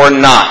Anonymous or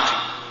not,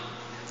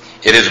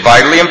 it is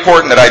vitally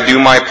important that I do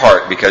my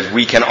part because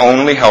we can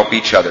only help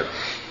each other.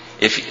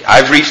 If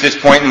I've reached this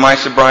point in my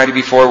sobriety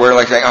before where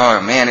like,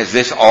 oh man, is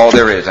this all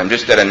there is? I'm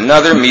just at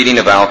another meeting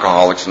of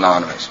Alcoholics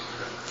Anonymous.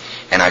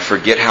 And I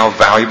forget how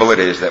valuable it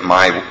is that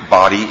my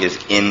body is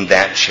in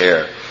that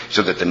chair.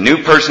 So that the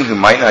new person who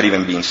might not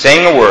even be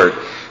saying a word,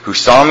 who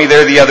saw me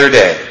there the other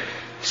day,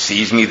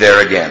 sees me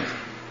there again.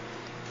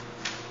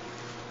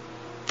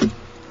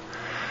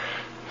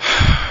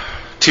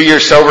 2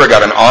 years sober, I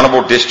got an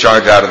honorable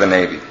discharge out of the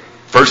Navy.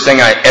 First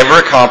thing I ever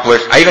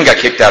accomplished, I even got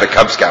kicked out of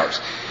Cub Scouts.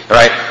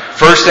 Right?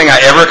 First thing I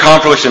ever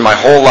accomplished in my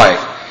whole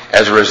life.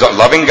 As a result,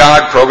 loving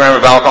God, program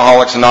of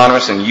Alcoholics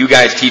Anonymous, and you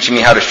guys teaching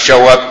me how to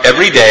show up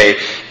every day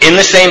in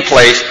the same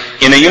place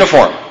in a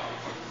uniform.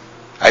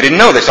 I didn't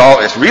know this.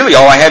 It's really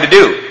all I had to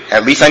do.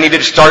 At least I needed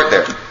to start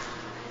there.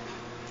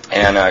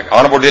 And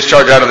honorable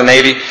discharge out of the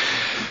Navy.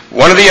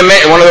 One of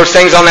those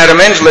things on that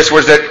amends list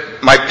was that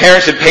my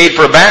parents had paid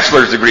for a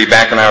bachelor's degree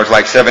back when I was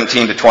like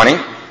 17 to 20,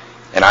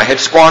 and I had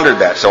squandered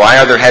that. So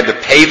I either had to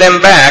pay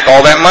them back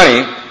all that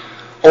money,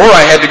 or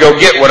I had to go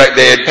get what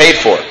they had paid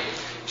for.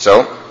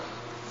 So,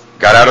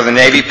 got out of the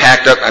Navy,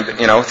 packed up,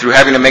 through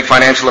having to make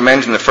financial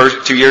amends in the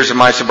first 2 years of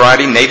my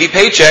sobriety, Navy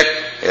paycheck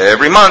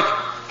every month.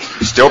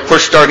 Still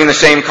push-starting the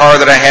same car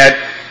that I had,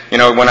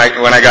 when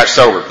I got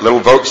sober.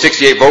 Little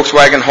 68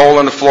 Volkswagen hole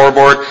in the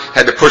floorboard,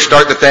 had to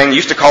push-start the thing.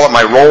 Used to call it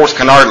my Rolls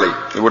Canardly.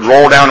 It would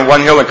roll down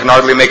one hill and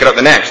Canardly make it up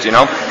the next, And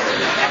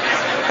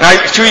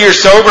 2 years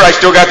sober, I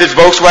still got this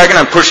Volkswagen.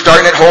 I'm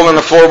push-starting it, hole in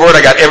the floorboard.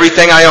 I got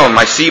everything I own,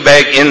 my sea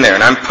bag in there,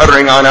 and I'm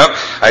puttering on up.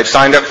 I had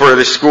signed up for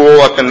this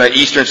school up in the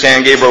eastern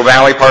San Gabriel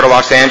Valley part of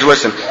Los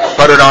Angeles and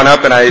puttered on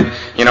up, and I,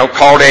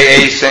 called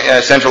AA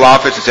central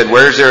office and said,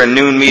 where's there a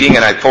noon meeting?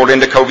 And I pulled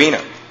into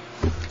Covina.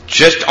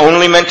 Just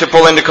only meant to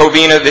pull into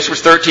Covina. This was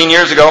 13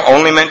 years ago,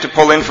 only meant to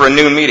pull in for a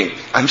noon meeting.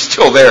 I'm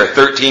still there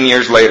 13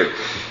 years later.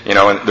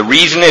 And the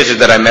reason is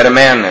that I met a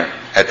man there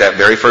at that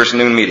very first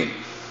noon meeting.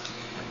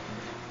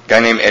 A guy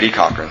named Eddie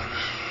Cochran.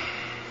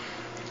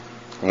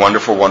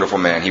 Wonderful, wonderful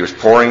man. He was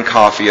pouring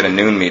coffee at a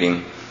noon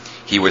meeting.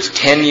 He was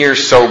 10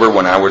 years sober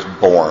when I was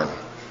born.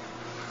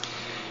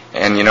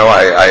 And,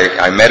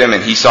 I met him,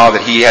 and he saw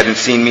that he hadn't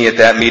seen me at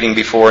that meeting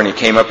before, and he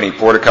came up and he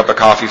poured a cup of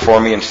coffee for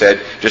me and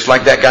said, just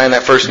like that guy on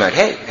that first night,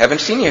 hey, haven't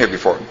seen you here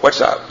before.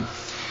 What's up?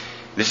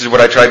 This is what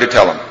I tried to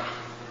tell him.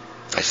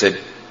 I said,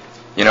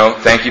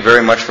 thank you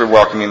very much for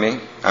welcoming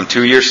me. I'm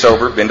 2 years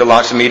sober, been to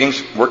lots of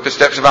meetings, worked the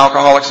steps of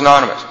Alcoholics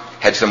Anonymous.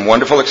 Had some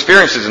wonderful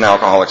experiences in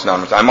Alcoholics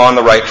Anonymous. I'm on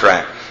the right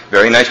track.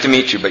 Very nice to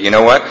meet you, but you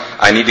know what?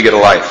 I need to get a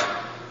life.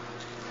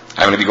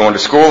 I'm going to be going to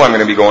school. I'm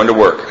going to be going to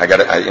work.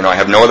 I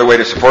have no other way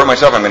to support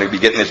myself. I'm going to be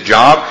getting this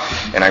job,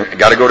 and I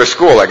got to go to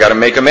school. I got to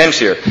make amends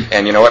here.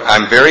 And you know what?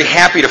 I'm very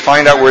happy to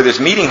find out where this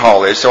meeting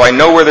hall is, so I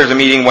know where there's a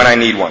meeting when I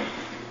need one.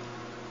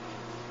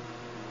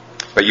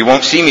 But you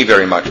won't see me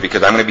very much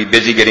because I'm going to be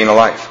busy getting a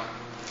life.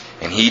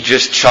 And he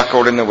just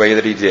chuckled in the way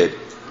that he did.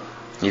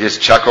 He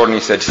just chuckled and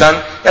he said,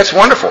 son, that's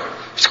wonderful.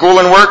 School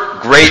and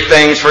work, great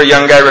things for a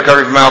young guy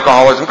recovering from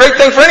alcoholism. Great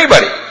thing for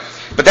anybody.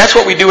 But that's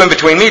what we do in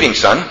between meetings,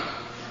 son.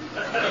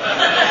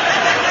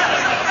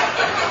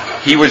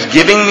 He was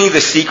giving me the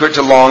secret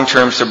to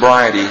long-term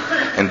sobriety,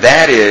 and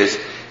that is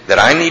that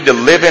I need to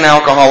live in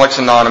Alcoholics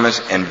Anonymous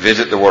and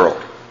visit the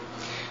world.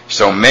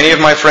 So many of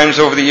my friends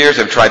over the years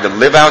have tried to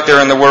live out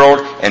there in the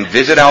world and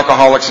visit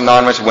Alcoholics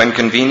Anonymous when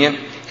convenient,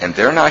 and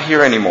they're not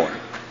here anymore.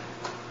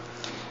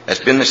 That's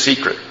been the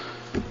secret.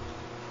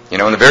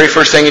 And the very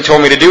first thing he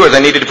told me to do is I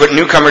needed to put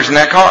newcomers in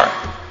that car.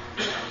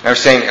 And I was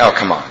saying, oh,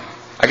 come on.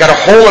 I got a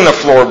hole in the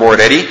floorboard,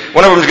 Eddie.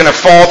 One of them's going to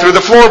fall through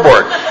the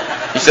floorboard.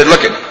 He said,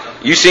 look,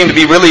 you seem to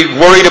be really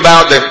worried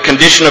about the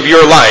condition of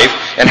your life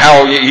and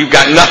how you've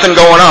got nothing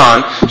going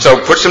on, so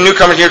put some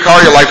newcomers in your car,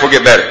 your life will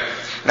get better.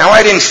 Now,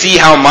 I didn't see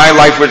how my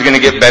life was going to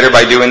get better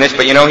by doing this,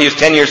 but he was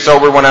 10 years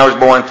sober when I was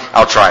born.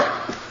 I'll try it.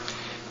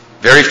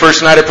 Very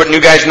first night I put new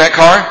guys in that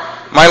car,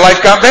 my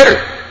life got better.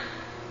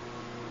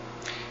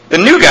 The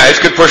new guys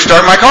could push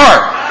start my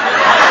car.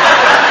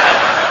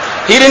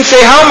 He didn't say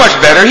how much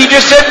better, he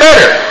just said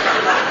better.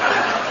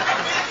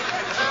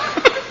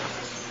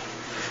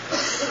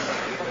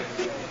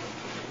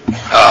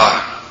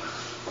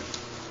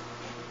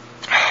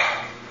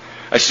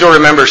 I still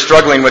remember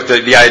struggling with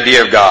the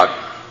idea of God,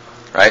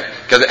 right?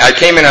 Because I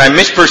came in and I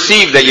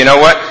misperceived that,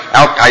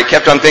 I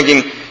kept on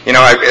thinking,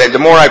 the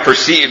more I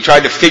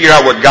tried to figure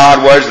out what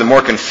God was, the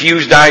more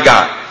confused I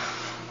got.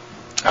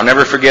 I'll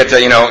never forget,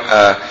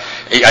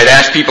 I'd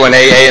ask people in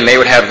AA and they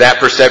would have that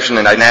perception,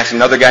 and I'd ask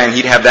another guy and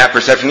he'd have that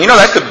perception.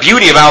 That's the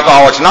beauty of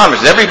Alcoholics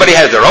Anonymous. Everybody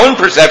has their own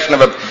perception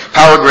of a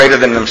power greater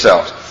than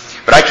themselves.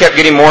 But I kept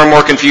getting more and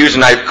more confused,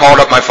 and I called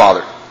up my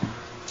father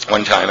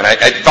one time, and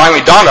it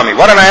finally dawned on me,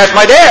 why don't I ask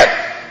my dad?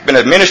 Been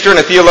a minister and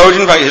a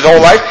theologian his whole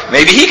life.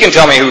 Maybe he can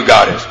tell me who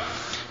God is.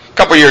 A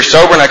couple years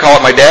sober, and I call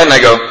up my dad, and I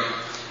go,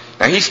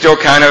 now he's still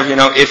kind of,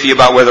 iffy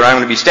about whether I'm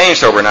going to be staying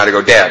sober or not. I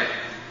go, Dad,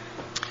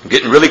 I'm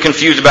getting really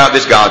confused about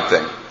this God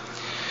thing.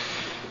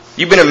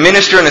 You've been a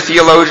minister and a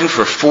theologian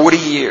for 40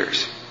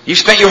 years. You've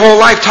spent your whole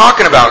life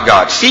talking about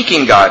God,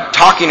 seeking God,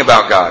 talking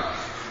about God.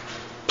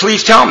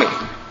 Please tell me.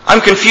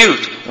 I'm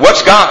confused.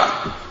 What's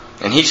God?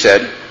 And he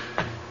said,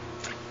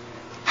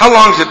 how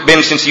long has it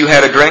been since you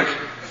had a drink?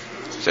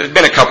 I said, it's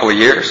been a couple of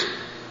years.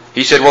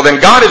 He said, well,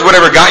 then God is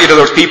whatever got you to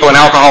those people in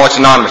Alcoholics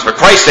Anonymous. For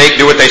Christ's sake,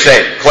 do what they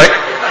say. Click.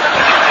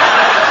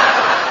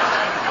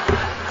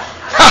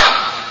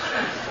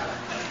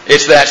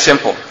 It's that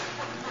simple.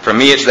 For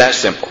me, it's that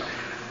simple.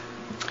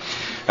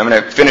 I'm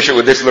going to finish it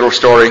with this little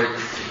story,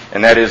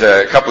 and that is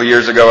a couple of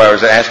years ago I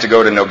was asked to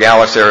go to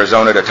Nogales,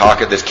 Arizona to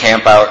talk at this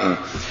camp out, and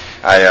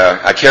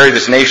I carry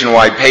this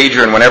nationwide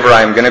pager, and whenever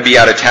I'm going to be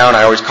out of town,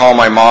 I always call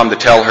my mom to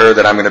tell her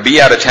that I'm going to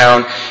be out of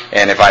town,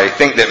 and if I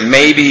think that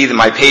maybe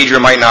my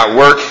pager might not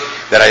work,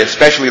 that I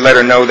especially let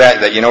her know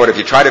that if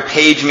you try to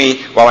page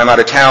me while I'm out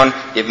of town,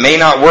 it may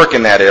not work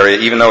in that area,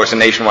 even though it's a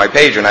nationwide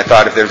pager. And I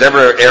thought if there's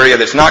ever an area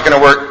that's not going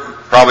to work,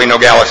 probably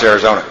Nogales,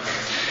 Arizona.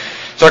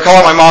 So I call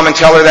up my mom and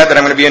tell her that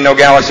I'm going to be in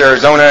Nogales,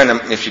 Arizona,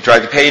 and if she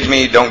tries to page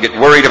me, don't get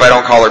worried if I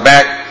don't call her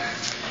back.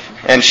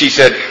 And she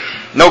said,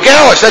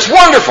 Nogales, that's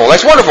wonderful,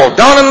 that's wonderful.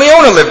 Don and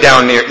Leona live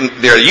down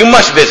there. You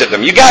must visit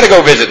them. You got to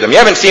go visit them. You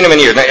haven't seen them in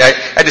years.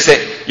 I just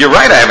say, you're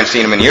right, I haven't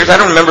seen them in years. I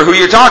don't remember who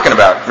you're talking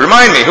about.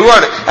 Remind me, who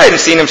are they? I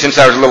hadn't seen them since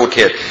I was a little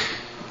kid.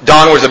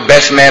 Don was the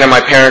best man at my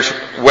parents'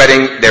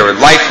 wedding. They were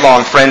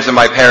lifelong friends of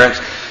my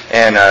parents.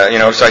 And,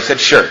 so I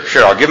said, sure,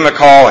 I'll give him a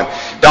call. And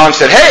Don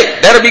said,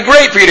 hey, that'd be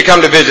great for you to come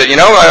to visit,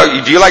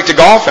 do you like to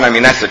golf?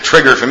 And that's a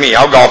trigger for me.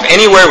 I'll golf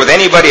anywhere with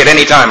anybody at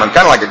any time. I'm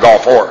kind of like a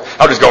golf whore.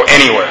 I'll just go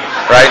anywhere,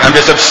 right? I'm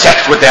just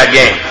obsessed with that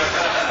game.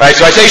 Right?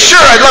 So I say, sure,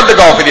 I'd love to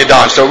golf with you,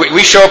 Don. So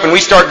we show up and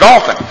we start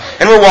golfing.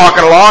 And we're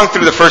walking along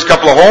through the first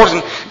couple of holes,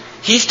 and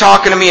he's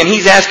talking to me and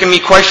he's asking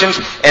me questions,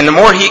 and the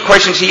more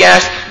questions he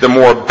asks, the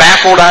more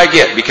baffled I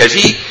get, because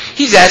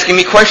he's asking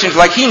me questions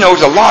like he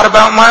knows a lot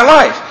about my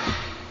life.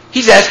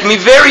 He's asking me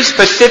very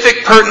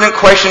specific, pertinent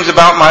questions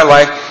about my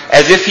life,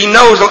 as if he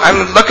knows. I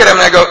look at him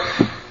and I go,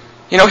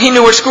 he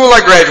knew what school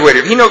I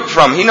graduated. He knows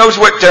He knows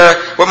what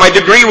my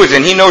degree was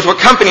in. He knows what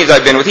companies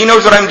I've been with. He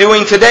knows what I'm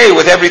doing today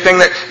with everything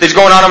that's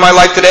going on in my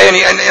life today. And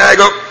I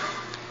go,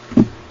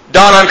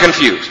 Don, I'm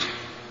confused.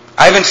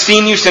 I haven't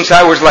seen you since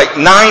I was like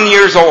 9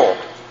 years old.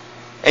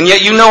 And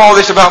yet you know all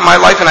this about my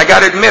life, and I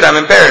got to admit, I'm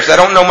embarrassed. I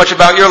don't know much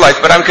about your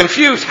life, but I'm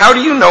confused. How do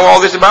you know all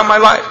this about my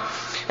life?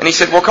 And he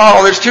said, well,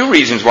 Karl, there's two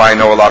reasons why I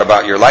know a lot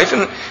about your life.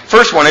 And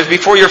first one is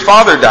before your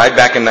father died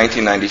back in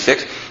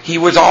 1996, he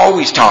was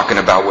always talking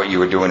about what you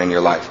were doing in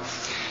your life.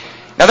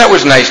 Now, that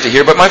was nice to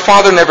hear, but my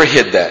father never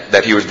hid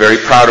that he was very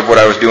proud of what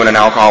I was doing in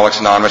Alcoholics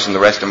Anonymous and the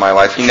rest of my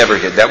life. He never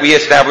hid that. We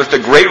established a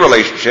great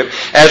relationship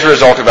as a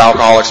result of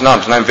Alcoholics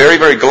Anonymous. And I'm very,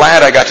 very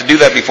glad I got to do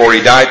that before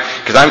he died,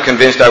 because I'm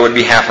convinced I would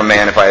be half a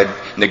man if I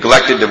had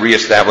neglected to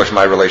reestablish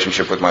my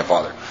relationship with my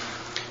father.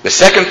 The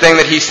second thing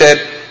that he said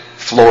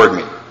floored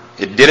me.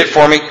 It did it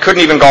for me.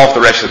 Couldn't even golf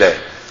the rest of the day.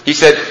 He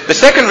said, the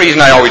second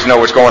reason I always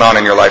know what's going on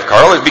in your life,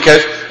 Karl, is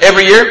because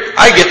every year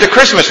I get the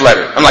Christmas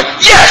letter. I'm like,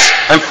 yes!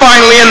 I'm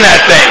finally in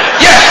that thing.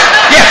 Yes!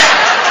 Yes!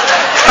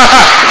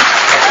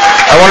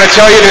 I want to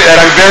tell you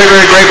that I'm very,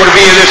 very grateful to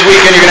be here this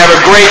weekend. You're going to have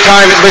a great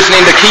time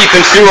listening to Keith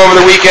and Sue over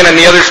the weekend and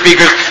the other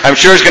speakers. I'm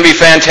sure it's going to be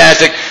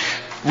fantastic.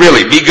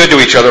 Really, be good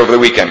to each other over the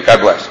weekend.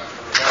 God bless.